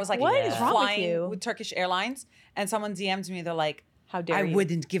story where I was like, what is wrong with flying you? with Turkish Airlines, and someone DM'd me. They're like, how dare I you?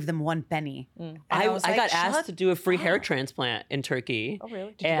 wouldn't give them one penny. And I was like, got asked "Shut to do a free hair up." transplant in Turkey. Oh,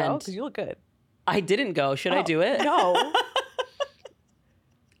 really? Did you go? And Because you look good. I didn't go. Should I Oh, do it? No.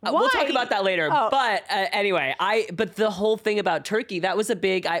 We'll talk Why? about that later. Oh. But anyway, but the whole thing about Turkey, that was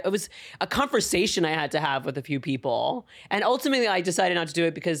it was a conversation I had to have with a few people. And ultimately I decided not to do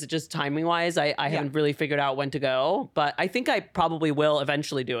it because just timing wise, I haven't really figured out when to go. But I think I probably will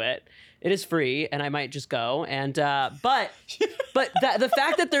eventually do it. It is free and I might just go. And but the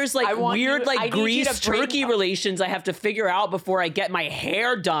fact that there's like I want weird you- I like need you to Greece Turkey bring- relations I have to figure out before I get my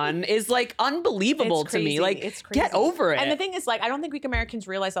hair done is like unbelievable It's to me. crazy. Like It's crazy. get over it. And the thing is, like, I don't think Greek Americans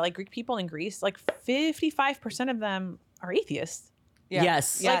realize that, like, Greek people in Greece, like, 55% of them are atheists. Yeah.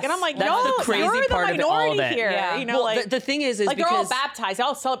 Yes. Like, and I'm like, That's no, the crazy you're part the of it, all minority of it. here. Yeah. You know, Well, like, the thing is like they're all because baptized.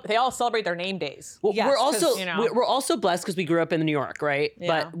 They all celebrate their name days. well, Yes, we're 'cause, also you know. we're also blessed because we grew up in New York, right?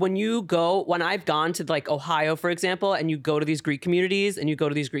 Yeah. But when I've gone to like Ohio, for example, and you go to these Greek communities and you go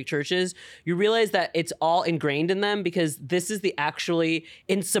to these Greek churches, you realize that it's all ingrained in them because this is the actually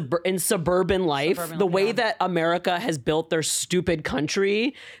in suburban life, the way yeah. that America has built their stupid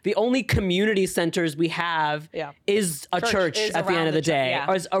country. The only community centers we have Yeah. is a church is at the around end of the the church, day, yeah.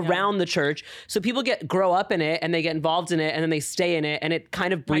 or is around the church. So people grow up in it and they get involved in it and then they stay in it and it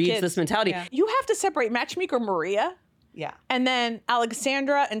kind of breeds kids. this mentality. Yeah. You have to separate matchmaker Maria Yeah. and then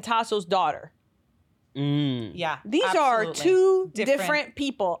Alexandra and Tasso's daughter. Yeah. These are absolutely. two different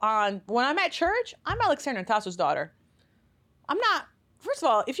people. When I'm at church, I'm Alexandra and Tasso's daughter. I'm not. First of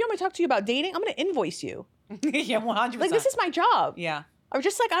all, if you want me to talk to you about dating, I'm going to invoice you. Yeah, 100%. Like, this is my job. Yeah. Or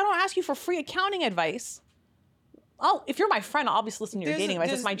just like I don't ask you for free accounting advice. oh, if you're my friend, I'll obviously listen to your dating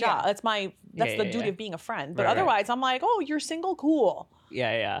advice. That's my job. That's the duty of being a friend. But otherwise, I'm like, oh, you're single, cool.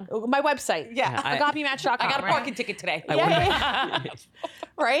 Yeah. My website. agapematch.com. I got a parking ticket today.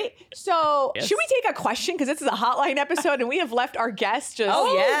 Right? So should we take a question? Because this is a hotline episode and we have left our guests just...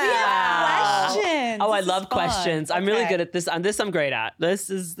 Oh, yeah. Questions. Oh, I This love is fun. questions. I'm really good at this. I'm great at. This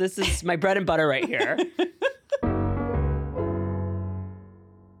is my bread and butter right here.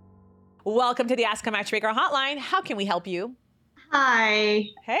 Welcome to the Ask a Matchmaker hotline. How can we help you? Hi.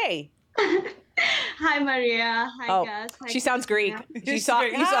 Hey. Hi, Maria. Hi, Gus. Hi, She sounds Greek. Christina. You saw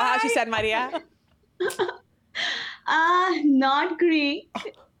how she said Maria? Not Greek.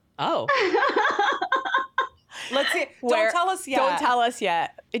 Oh. Let's see. Don't tell us yet. Don't tell us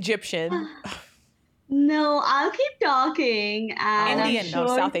yet. Egyptian. No, I'll keep talking. And Indian, I'm No,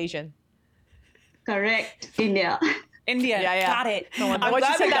 sure- South Asian. Correct. India. India. Yeah. Got it. I'm Once you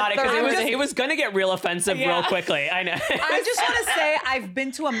glad said we got it that because third- he was going to get real offensive real quickly. I know. I just want to say I've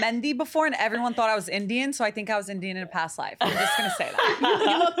been to a Mendi before and everyone thought I was Indian, so I think I was Indian in a past life. I'm just gonna say that.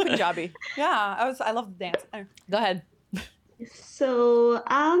 You look Punjabi. Yeah, I love the dance. Go ahead. So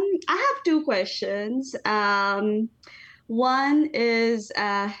I have two questions. One is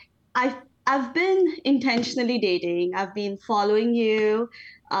I've been intentionally dating. I've been following you,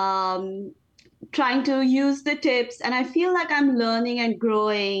 trying to use the tips, and I feel like I'm learning and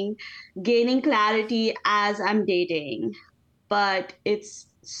growing, gaining clarity as I'm dating. But it's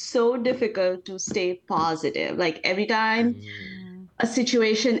so difficult to stay positive. Like every time a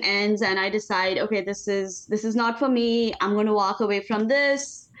situation ends and I decide, okay, this is not for me, I'm going to walk away from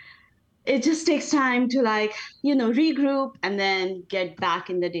this. It just takes time to regroup and then get back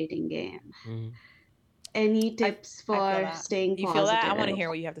in the dating game. Any tips feel for that. staying You positive? feel that? I want to hear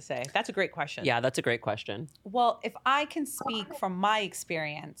what you have to say. That's a great question. Yeah, that's a great question. Well, if I can speak from my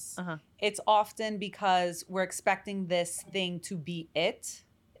experience, it's often because we're expecting this thing to be it,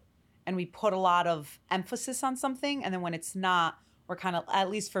 and we put a lot of emphasis on something, and then when it's not, we're kind of, at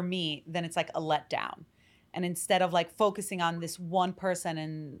least for me, then it's like a letdown. And instead of like focusing on this one person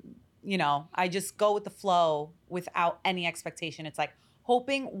and, I just go with the flow without any expectation. It's like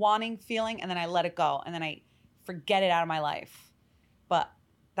hoping, wanting, feeling, and then I let it go. And then I forget it out of my life. But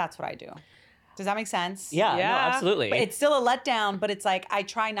that's what I do. Does that make sense? Yeah, Yeah. no, absolutely. But it's still a letdown, but it's like I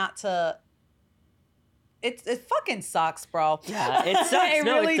try not to. It fucking sucks, bro. Yeah, it sucks. It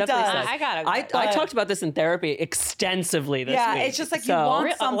No, really it definitely does. sucks. I talked about this in therapy extensively this week. It's just like you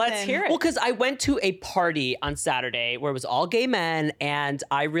want something. Let's hear it. Well, because I went to a party on Saturday where it was all gay men, and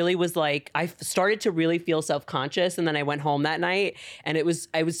I really was like, I started to really feel self-conscious, and then I went home that night, and I was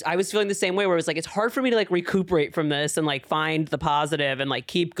feeling the same way where it was like, it's hard for me to like recuperate from this and like find the positive and like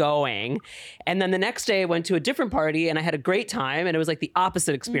keep going. And then the next day I went to a different party and I had a great time, and it was like the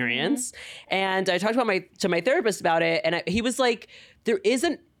opposite experience. And I talked to my therapist about it, and he was like, there is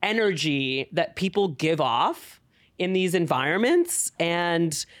an energy that people give off in these environments,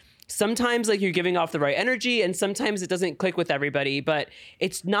 and sometimes like you're giving off the right energy and sometimes it doesn't click with everybody, but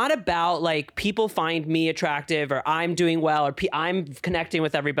it's not about like people find me attractive or I'm doing well or I'm connecting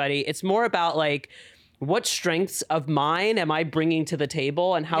with everybody. It's more about like, what strengths of mine am I bringing to the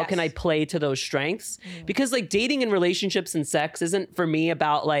table, and how can I play to those strengths? Because like dating and relationships and sex isn't for me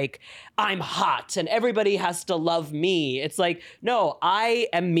about like, I'm hot and everybody has to love me. It's like, no, I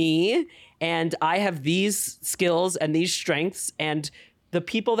am me and I have these skills and these strengths, and the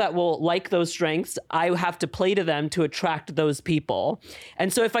people that will like those strengths, I have to play to them to attract those people.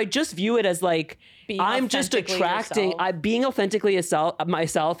 And so if I just view it as like, I'm just attracting, I'm being authentically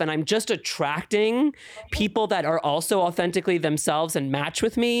myself, and I'm just attracting people that are also authentically themselves and match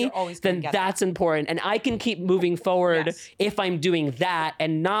with me, then that's important. And I can keep moving forward if I'm doing that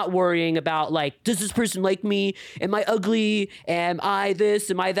and not worrying about like, does this person like me? Am I ugly? Am I this?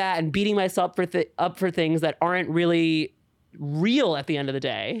 Am I that? And beating myself up for things that aren't really real at the end of the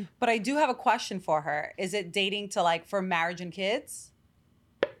day. But I do have a question for her. Is it dating to like for marriage and kids?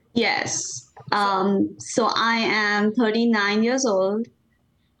 Yes. So I am 39 years old.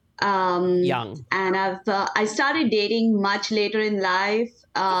 Young. And I started dating much later in life.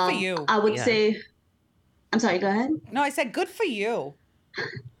 Good for you. I would say, I'm sorry, go ahead. No, I said good for you.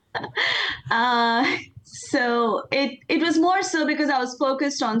 So it was more so because I was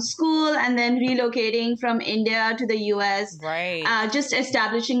focused on school and then relocating from India to the US. Right. Just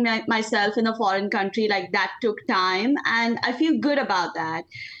establishing myself in a foreign country, like that took time. And I feel good about that.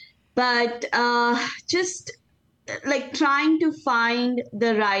 But just like trying to find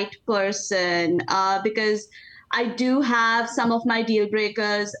the right person, because I do have some of my deal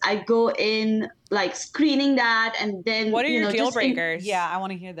breakers. I go in like screening that, and then What are your deal breakers? Yeah, I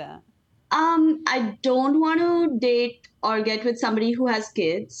want to hear that. I don't want to date or get with somebody who has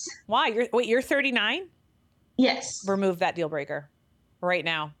kids. Why? You're 39? Yes. Remove that deal breaker right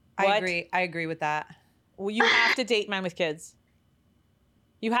now. I What? agree. I agree with that. Well, you have to date men with kids.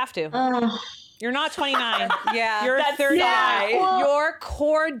 You have to. You're not 29. Yeah. You're 39. Yeah, well- Your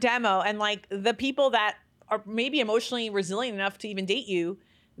core demo and like the people that are maybe emotionally resilient enough to even date you,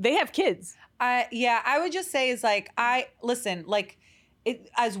 they have kids. I would just say is like,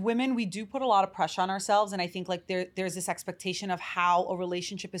 as women, we do put a lot of pressure on ourselves. And I think like there's this expectation of how a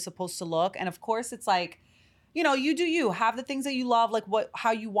relationship is supposed to look. And of course it's like, you know, you do you have the things that you love, like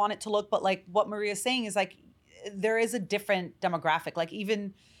how you want it to look. But like what Maria's saying is like, there is a different demographic. Like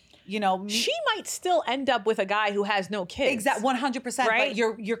even, you know, She might still end up with a guy who has no kids. exact 100%. Right?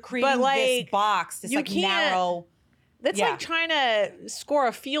 But you're creating like, this box, this you like can't- narrow. That's Yeah. like trying to score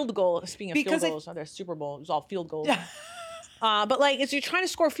a field goal. Speaking of Because field goals, their Super Bowl, it was all field goals. But like, it's you're trying to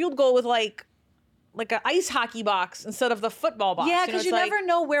score a field goal with like an ice hockey box instead of the football box. Yeah, know, because it's you like- never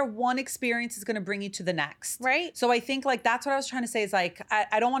know where one experience is going to bring you to the next. Right. So I think like that's what I was trying to say is like,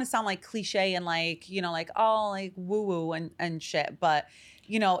 I don't want to sound like cliche and like, you know, like, oh, like woo woo and shit. But,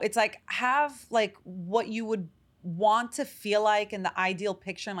 you know, it's like have like what you would want to feel like in the ideal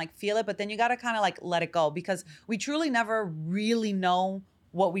picture and like feel it. But then you got to kind of like let it go because we truly never really know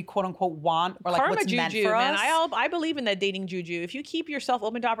what we quote unquote want or like Karma what's meant juju, for man. us. I believe in that dating juju. If you keep yourself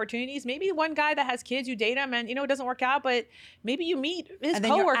open to opportunities, maybe one guy that has kids, you date him, and you know it doesn't work out, but maybe you meet his and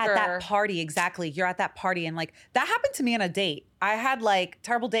then coworker. you're at that party. Exactly. You're at that party. And like that happened to me on a date. I had like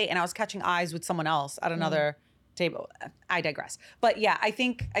terrible date and I was catching eyes with someone else at another table. I digress. But yeah, I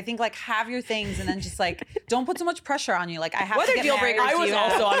think like have your things and then just like don't put so much pressure on you. Like I have What to are get deal married. breakers I was you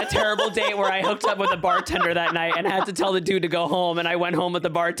have? also on a terrible date where I hooked up with a bartender that night and had to tell the dude to go home, and I went home with the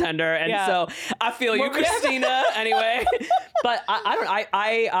bartender, and Yeah. so I feel you, Christina. Anyway, but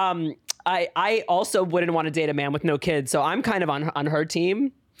I also wouldn't want to date a man with no kids, so I'm kind of on her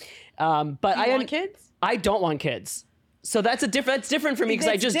team. But You want kids? I don't want kids. So that's different for me because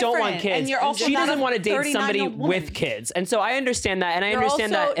I It's just don't want different. kids. And you're also she not doesn't a want to date 39-year-old somebody woman. with kids, and so I understand that, and I You're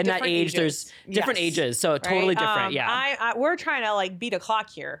understand also that in that different age, ages. there's different Yes. ages, so totally Right? different. Yeah. We're trying to like beat a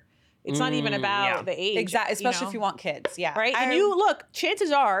clock here. It's not even about yeah. the age. Exactly. Especially know? if you want kids. Yeah. Right? And you look,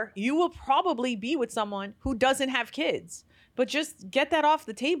 chances are you will probably be with someone who doesn't have kids. But just get that off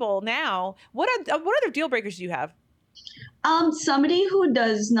the table now. What other deal breakers do you have? Somebody who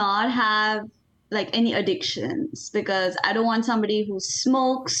does not have like any addictions, because I don't want somebody who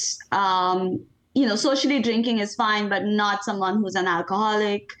smokes. You know, socially drinking is fine, but not someone who's an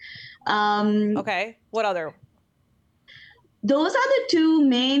alcoholic. Okay. What other? Those are the two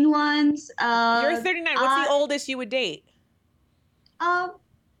main ones. You're 39. What's the oldest you would date?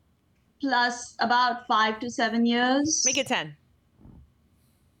 Plus about 5 to 7 years. Make it 10.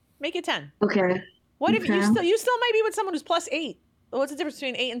 Make it 10. Okay. What if you Okay. still might be with someone who's plus 8? What's the difference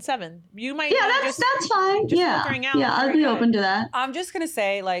between 8 and 7? You might Yeah, be that's fine. just Yeah, filtering out. yeah, I'll Very be good. open to that. I'm just gonna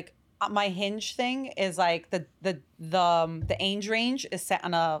say like my hinge thing is like the age range is set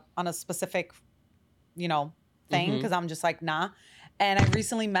on a specific, you know, thing because I'm just like nah. And I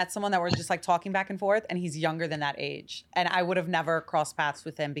recently met someone that we're just like talking back and forth, and he's younger than that age, and I would have never crossed paths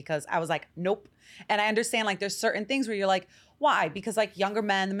with him because I was like nope. And I understand like there's certain things where you're like why? Because like younger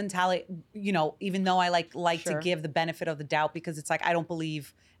men, the mentality, you know, even though I like Sure. to give the benefit of the doubt because it's like I don't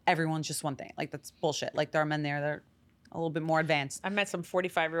believe everyone's just one thing. Like that's bullshit. Like there are men there that are a little bit more advanced. I met some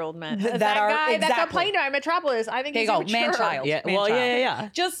 45-year-old men. That that are- guy that exactly. complained to me at Metropolis. I think There he's you go, immature. man-child. Yeah. Man Well, child. yeah.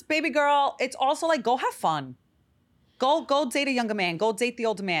 Just baby girl, it's also like go have fun. Go date a younger man. Go date the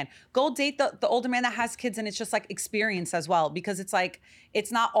older man. Go date the older man that has kids, and it's just like experience as well because it's like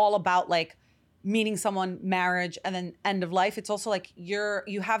it's not all about like meeting someone, marriage, and then end of life. It's also like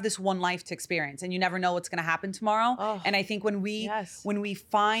you have this one life to experience, and you never know what's going to happen tomorrow. Oh, and I think when we yes.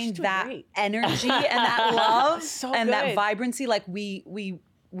 find She's doing that great. energy and that love So and that good. vibrancy, like we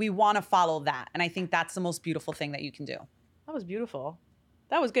want to follow that, and I think that's the most beautiful thing that you can do. That was beautiful.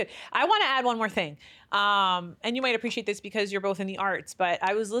 That was good. I want to add one more thing. And you might appreciate this because you're both in the arts, but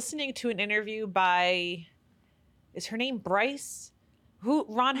I was listening to an interview by, is her name Bryce?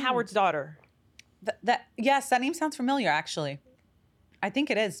 Ron Howard's daughter. Yes, that name sounds familiar, actually. I think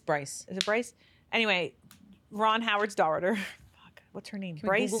it is Bryce. Is it Bryce? Anyway, Ron Howard's daughter. Fuck, what's her name? we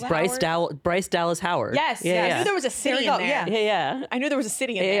Bryce? Google that? Bryce Dallas Howard. Yes, Yeah. yes. I Yeah. knew there was a There city we in go, there. yeah. Yeah. I knew there was a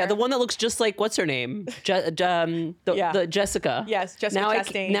city in there. Yeah, the one that looks just like what's her name, the Jessica. Yes, Jessica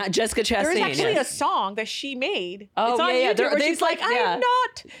Chastain. Now Jessica Chastain. There was actually yes. a song that she made. Oh, it's on yeah, yeah. YouTube They're- where they've she's like, like- yeah. I'm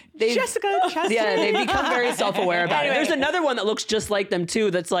not They've- Jessica Chastain. Yeah, they become very self-aware about Anyway. it. There's another one that looks just like them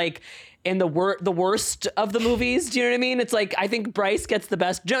too. That's like, in the worst of the movies. Do you know what I mean? It's like I think Bryce gets the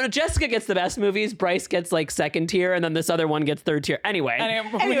best. Jessica gets the best movies. Bryce gets like second tier, and then this other one gets third tier. Anyway.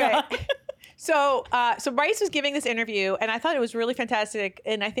 So Bryce was giving this interview, and I thought it was really fantastic,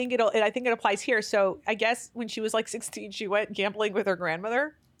 and I think it applies here. So I guess when she was like 16, she went gambling with her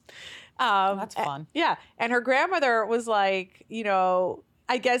grandmother. That's fun. Yeah, and her grandmother was like,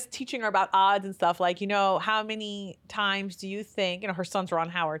 I guess teaching her about odds and stuff. Like, how many times do you think, her sons were on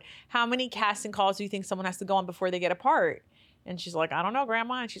Howard, how many casting calls do you think someone has to go on before they get a part? And she's like, I don't know,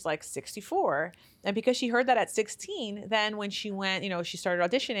 Grandma. And she's like, 64. And because she heard that at 16, then when she went, she started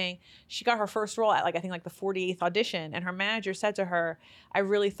auditioning, she got her first role at I think the 48th audition. And her manager said to her, I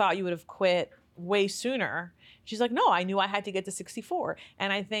really thought you would have quit way sooner. She's like, no, I knew I had to get to 64.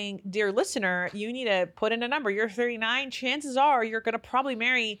 And I think, dear listener, you need to put in a number. You're 39. Chances are you're going to probably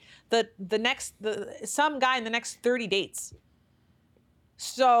marry some guy in the next 30 dates.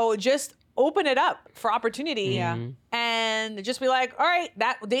 So just open it up for opportunity. Yeah. And just be like, all right,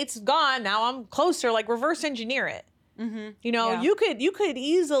 that date's gone. Now I'm closer. Like reverse engineer it. Yeah. You could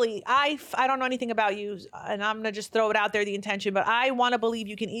easily, I don't know anything about you, and I'm going to just throw it out there, the intention, but I want to believe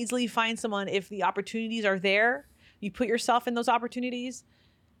you can easily find someone if the opportunities are there. You put yourself in those opportunities.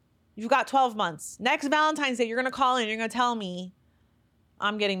 You've got 12 months. Next Valentine's Day, you're going to call in, you're going to tell me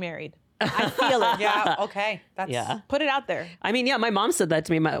I'm getting married. I feel it. Yeah. Okay. Put it out there. I mean, yeah, my mom said that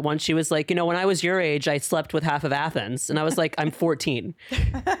to me once. She was like, when I was your age, I slept with half of Athens. And I was like, I'm 14.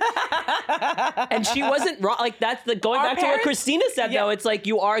 And she wasn't wrong. Like, that's going back to what Christina said, though. It's like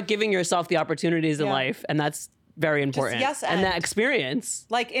you are giving yourself the opportunities in life. And that's very important. Just yes and that experience.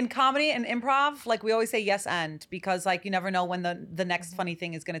 Like in comedy and improv, like we always say yes and, because like you never know when the next funny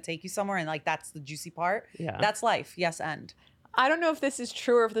thing is going to take you somewhere. And like that's the juicy part. Yeah. That's life. Yes and. I don't know if this is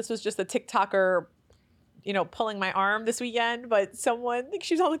true or if this was just a TikToker, pulling my arm this weekend, but I think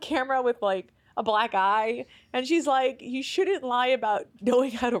she was on the camera with like a black eye, and she's like, you shouldn't lie about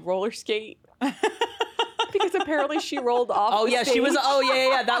knowing how to roller skate. Because apparently she rolled off Oh, the yeah, stage. she was,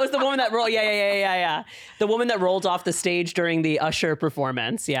 yeah. That was the woman that rolled, yeah. The woman that rolled off the stage during the Usher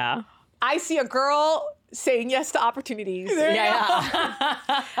performance, yeah. I see a girl saying yes to opportunities. Yeah.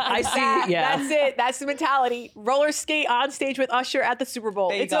 I see, yeah. That's it. That's the mentality. Roller skate on stage with Usher at the Super Bowl.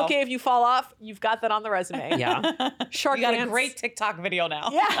 There you It's go. okay if you fall off. You've got that on the resume. Yeah. Shark You got dance. a great TikTok video now.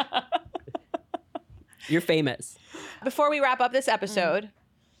 Yeah. You're famous. Before we wrap up this episode,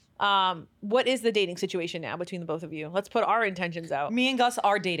 what is the dating situation now between the both of you? Let's put our intentions out. Me and Gus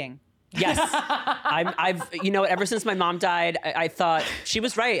are dating. Yes. I've ever since my mom died, I thought she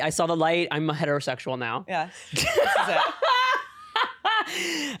was right. I saw the light. I'm heterosexual now. Yes. This is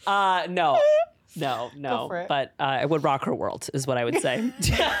it. No. Go for it. But it would rock her world is what I would say.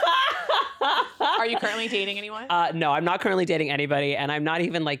 Are you currently dating anyone? No, I'm not currently dating anybody, and I'm not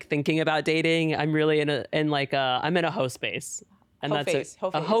even like thinking about dating. I'm really I'm in a hoe space. And Hoe that's phase, hoe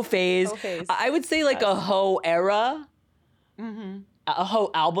a phase. hoe phase. Hoe phase. I would say like a hoe era. A hoe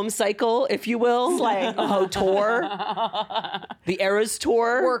album cycle, if you will. Slang. A hoe tour. The Eras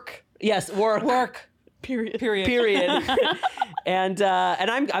tour. Work. Yes, work. Period. And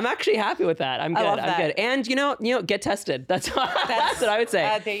I'm actually happy with that. I'm good. love I'm that. good. And get tested. That's what I would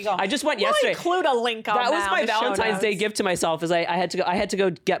say. There you go. I just went We'll yesterday. include a link on That was my on the show Valentine's Day notes. gift to myself. Is I had to go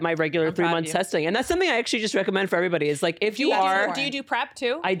get my regular I'm proud 3 of months you. testing, and that's something I actually just recommend for everybody. Is like if you are. Do you do prep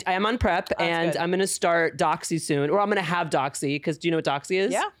too? I am on prep, and good. I'm going to start Doxy soon, or I'm going to have Doxy, because do you know what Doxy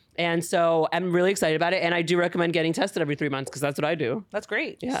is? Yeah. And so I'm really excited about it, and I do recommend getting tested every 3 months because that's what I do. That's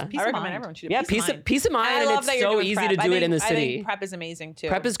great. Yeah. I recommend everyone should do Yeah, peace of mind. peace of mind, I and love it's that you're so doing easy prep. to do it in the I city. think prep is amazing too.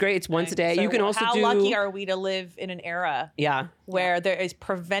 Prep is great. It's once a day. So You can also how do. lucky are we to live in an era Yeah. where there is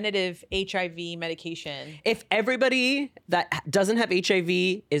preventative HIV medication? If everybody that doesn't have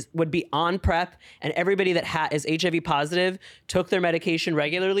HIV would be on prep, and everybody that is HIV positive took their medication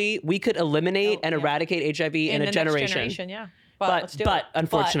regularly, we could eliminate and eradicate HIV in a the generation. next generation, yeah. But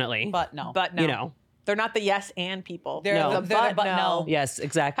unfortunately, But no. But no. you know. They're not the yes and people. They're No. the but no. Yes,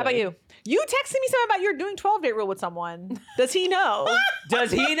 exactly. How about you? You texted me something about you're doing 12-date rule with someone. Does he know? Does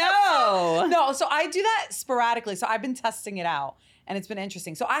he know? No, so I do that sporadically. So I've been testing it out, and it's been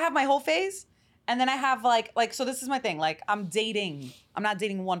interesting. So I have my whole phase, and then I have like so this is my thing. Like I'm dating. I'm not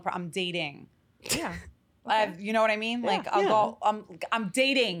dating I'm dating. Yeah. You know what I mean? Like I'll go. I'm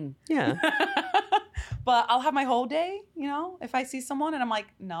dating. Yeah. But I'll have my whole day. If I see someone and I'm like,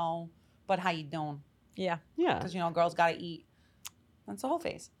 no, but how you doing? Yeah. Yeah. Because girls gotta eat. That's the whole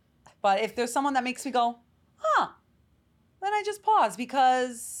phase. But if there's someone that makes me go, then I just pause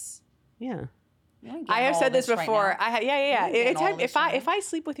because. Yeah. I have said this before. Yeah. If I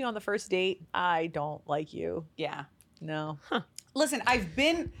sleep with you on the first date, I don't like you. Yeah. No. Listen, I've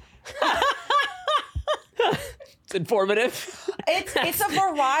been It's informative. It's a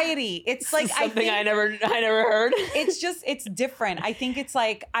variety. It's like Something I never heard. It's different. I think it's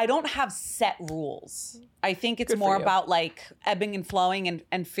like I don't have set rules. I think it's Good for more you. about like ebbing and flowing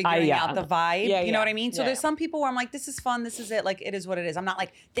and figuring yeah. out the vibe. Yeah, you know yeah. what I mean? So Yeah. there's some people where I'm like, this is fun, this is it. Like it is what it is. I'm not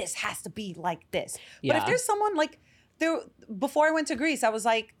like, this has to be like this. But if Yeah. there's someone like before I went to Greece, I was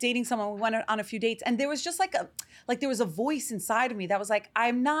like dating someone. We went on a few dates, and there was just like there was a voice inside of me that was like,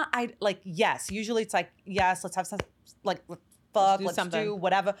 yes. Usually it's like, yes, let's have some like fuck, do let's something. do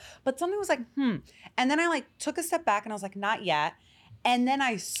whatever. But something was like, and then I like took a step back and I was like, not yet. And then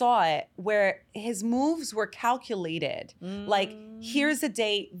I saw it where his moves were calculated. Like, here's a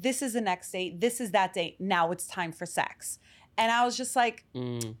date, this is the next date, this is that date. Now it's time for sex. And I was just like,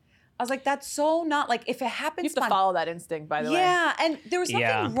 I was like, that's so not like if it happens. You have to follow that instinct, by the way. Yeah, and there was nothing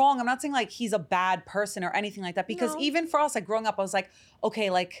Yeah. wrong. I'm not saying like he's a bad person or anything like that. Because No. even for us, like growing up, I was like, okay,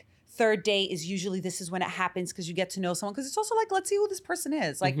 like third date is usually this is when it happens because you get to know someone. Because it's also like, let's see who this person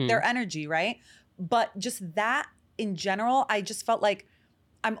is, like their energy, right? But just that in general, I just felt like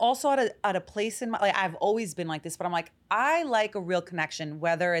I'm also at a place in my like I've always been like this, but I'm like I like a real connection,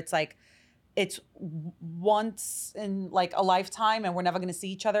 whether it's like it's once in like a lifetime and we're never going to see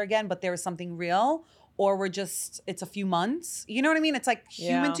each other again, but there is something real, or it's a few months. You know what I mean? It's like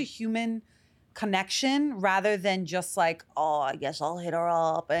human Yeah. to human connection rather than just like, oh, I guess I'll hit her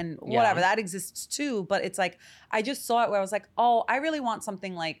up and whatever. That exists too. But it's like, I just saw it where I was like, oh, I really want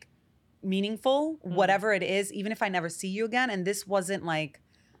something like meaningful, whatever it is, even if I never see you again. And this wasn't like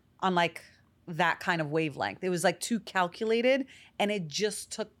on like that kind of wavelength. It was like too calculated, and it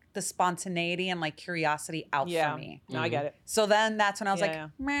just took the spontaneity and like curiosity out Yeah. for me. No, I get it. So then that's when I was Yeah, like, yeah.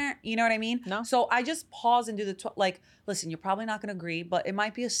 meh, you know what I mean? No. So I just pause and do like, listen, you're probably not going to agree, but it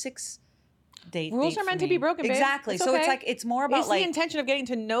might be a 6 date. Rules date are for meant to me. be broken, babe. Exactly. It's So it's okay. like, it's more about It's like, the intention of getting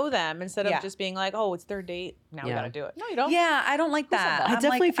to know them instead of Yeah. just being like, oh, it's their date. Now we Yeah. got to do it. No, you don't. yeah, I don't like that. I I'm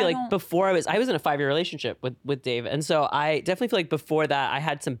definitely like, feel I like don't- before I was in a 5-year relationship with Dave, and so I definitely feel like before that I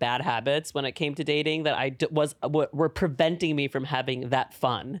had some bad habits when it came to dating that were preventing me from having that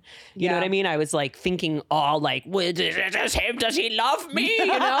fun. You know Yeah. what I mean? I was like thinking, oh, like does he love me? You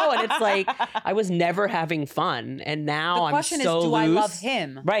know, and it's like I was never having fun, and now the I'm question so is, do I loose. love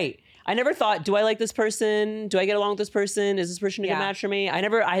him? Right. I never thought, do I like this person? Do I get along with this person? Is this person a good Yeah. match for me?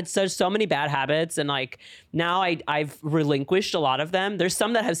 I had so many bad habits, and like now I've relinquished a lot of them. There's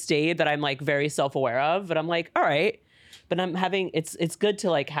some that have stayed that I'm like very self-aware of, but I'm like, all right. But I'm having it's good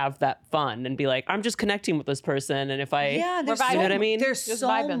to like have that fun and be like, I'm just connecting with this person. And if I Yeah, there's vibing. so, You know what I mean? There's Just so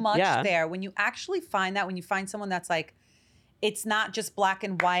vibing. much Yeah. there. When you actually find that, when you find someone that's like, it's not just black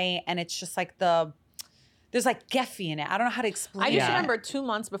and white, and it's just like there's like Geffy in it. I don't know how to explain I just it. remember 2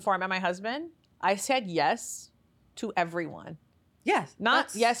 months before I met my husband, I said yes to everyone. Yes. Not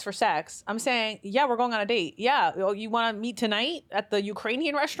that's- yes for sex. I'm saying, yeah, we're going on a date. Yeah, you want to meet tonight at the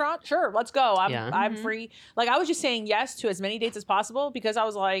Ukrainian restaurant? Sure, let's go. I'm Yeah. free. Like I was just saying yes to as many dates as possible because I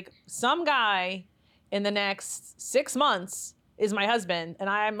was like, some guy in the next 6 months is my husband, and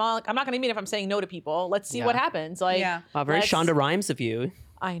I'm not going to meet if I'm saying no to people. Let's see Yeah. what happens. Like, Yeah. Wow, very let's- Shonda Rhimes of you.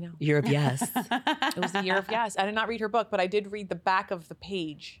 I know. Year of yes. It was the year of yes. I did not read her book, but I did read the back of the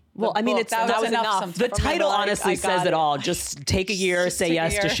page. The Well, I mean, book. it's- that that was was enough enough. sometimes. The For me, title like, honestly I says got it all. Just take a year, say take a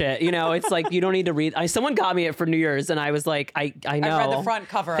yes to year. shit. You know, it's like you don't need to read. Someone got me it for New Year's, and I was like, I know. I read the front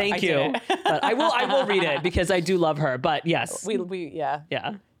cover. Thank I you. did it. But I will read it because I do love her. But yes, Yeah.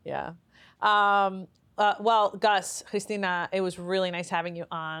 yeah. Well, Gus, Christina, it was really nice having you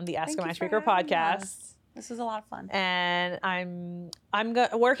on the Ask a Thank you Matchmaker for having podcast. us. This was a lot of fun. And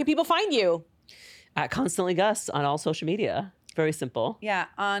where can people find you? At Constantly Gus on all social media. Very simple. Yeah,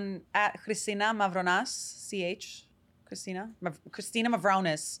 at Christina Mavronas, Christina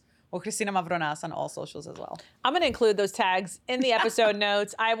Mavronas, or Christina Mavronas on all socials as well. I'm going to include those tags in the episode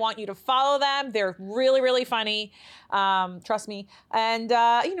notes. I want you to follow them. They're really, really funny. Trust me. And,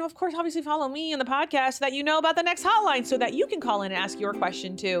 of course, obviously follow me on the podcast so that you know about the next hotline so that you can call in and ask your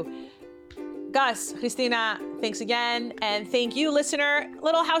question too. Gus, Christina, thanks again. And thank you, listener.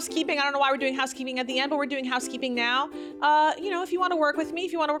 Little housekeeping. I don't know why we're doing housekeeping at the end, but we're doing housekeeping now. If you want to work with me,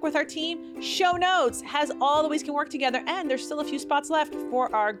 if you want to work with our team, show notes has all the ways we can work together. And there's still a few spots left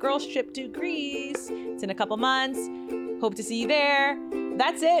for our girls trip to Greece. It's in a couple months. Hope to see you there.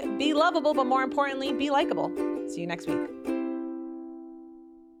 That's it. Be lovable, but more importantly, be likable. See you next week.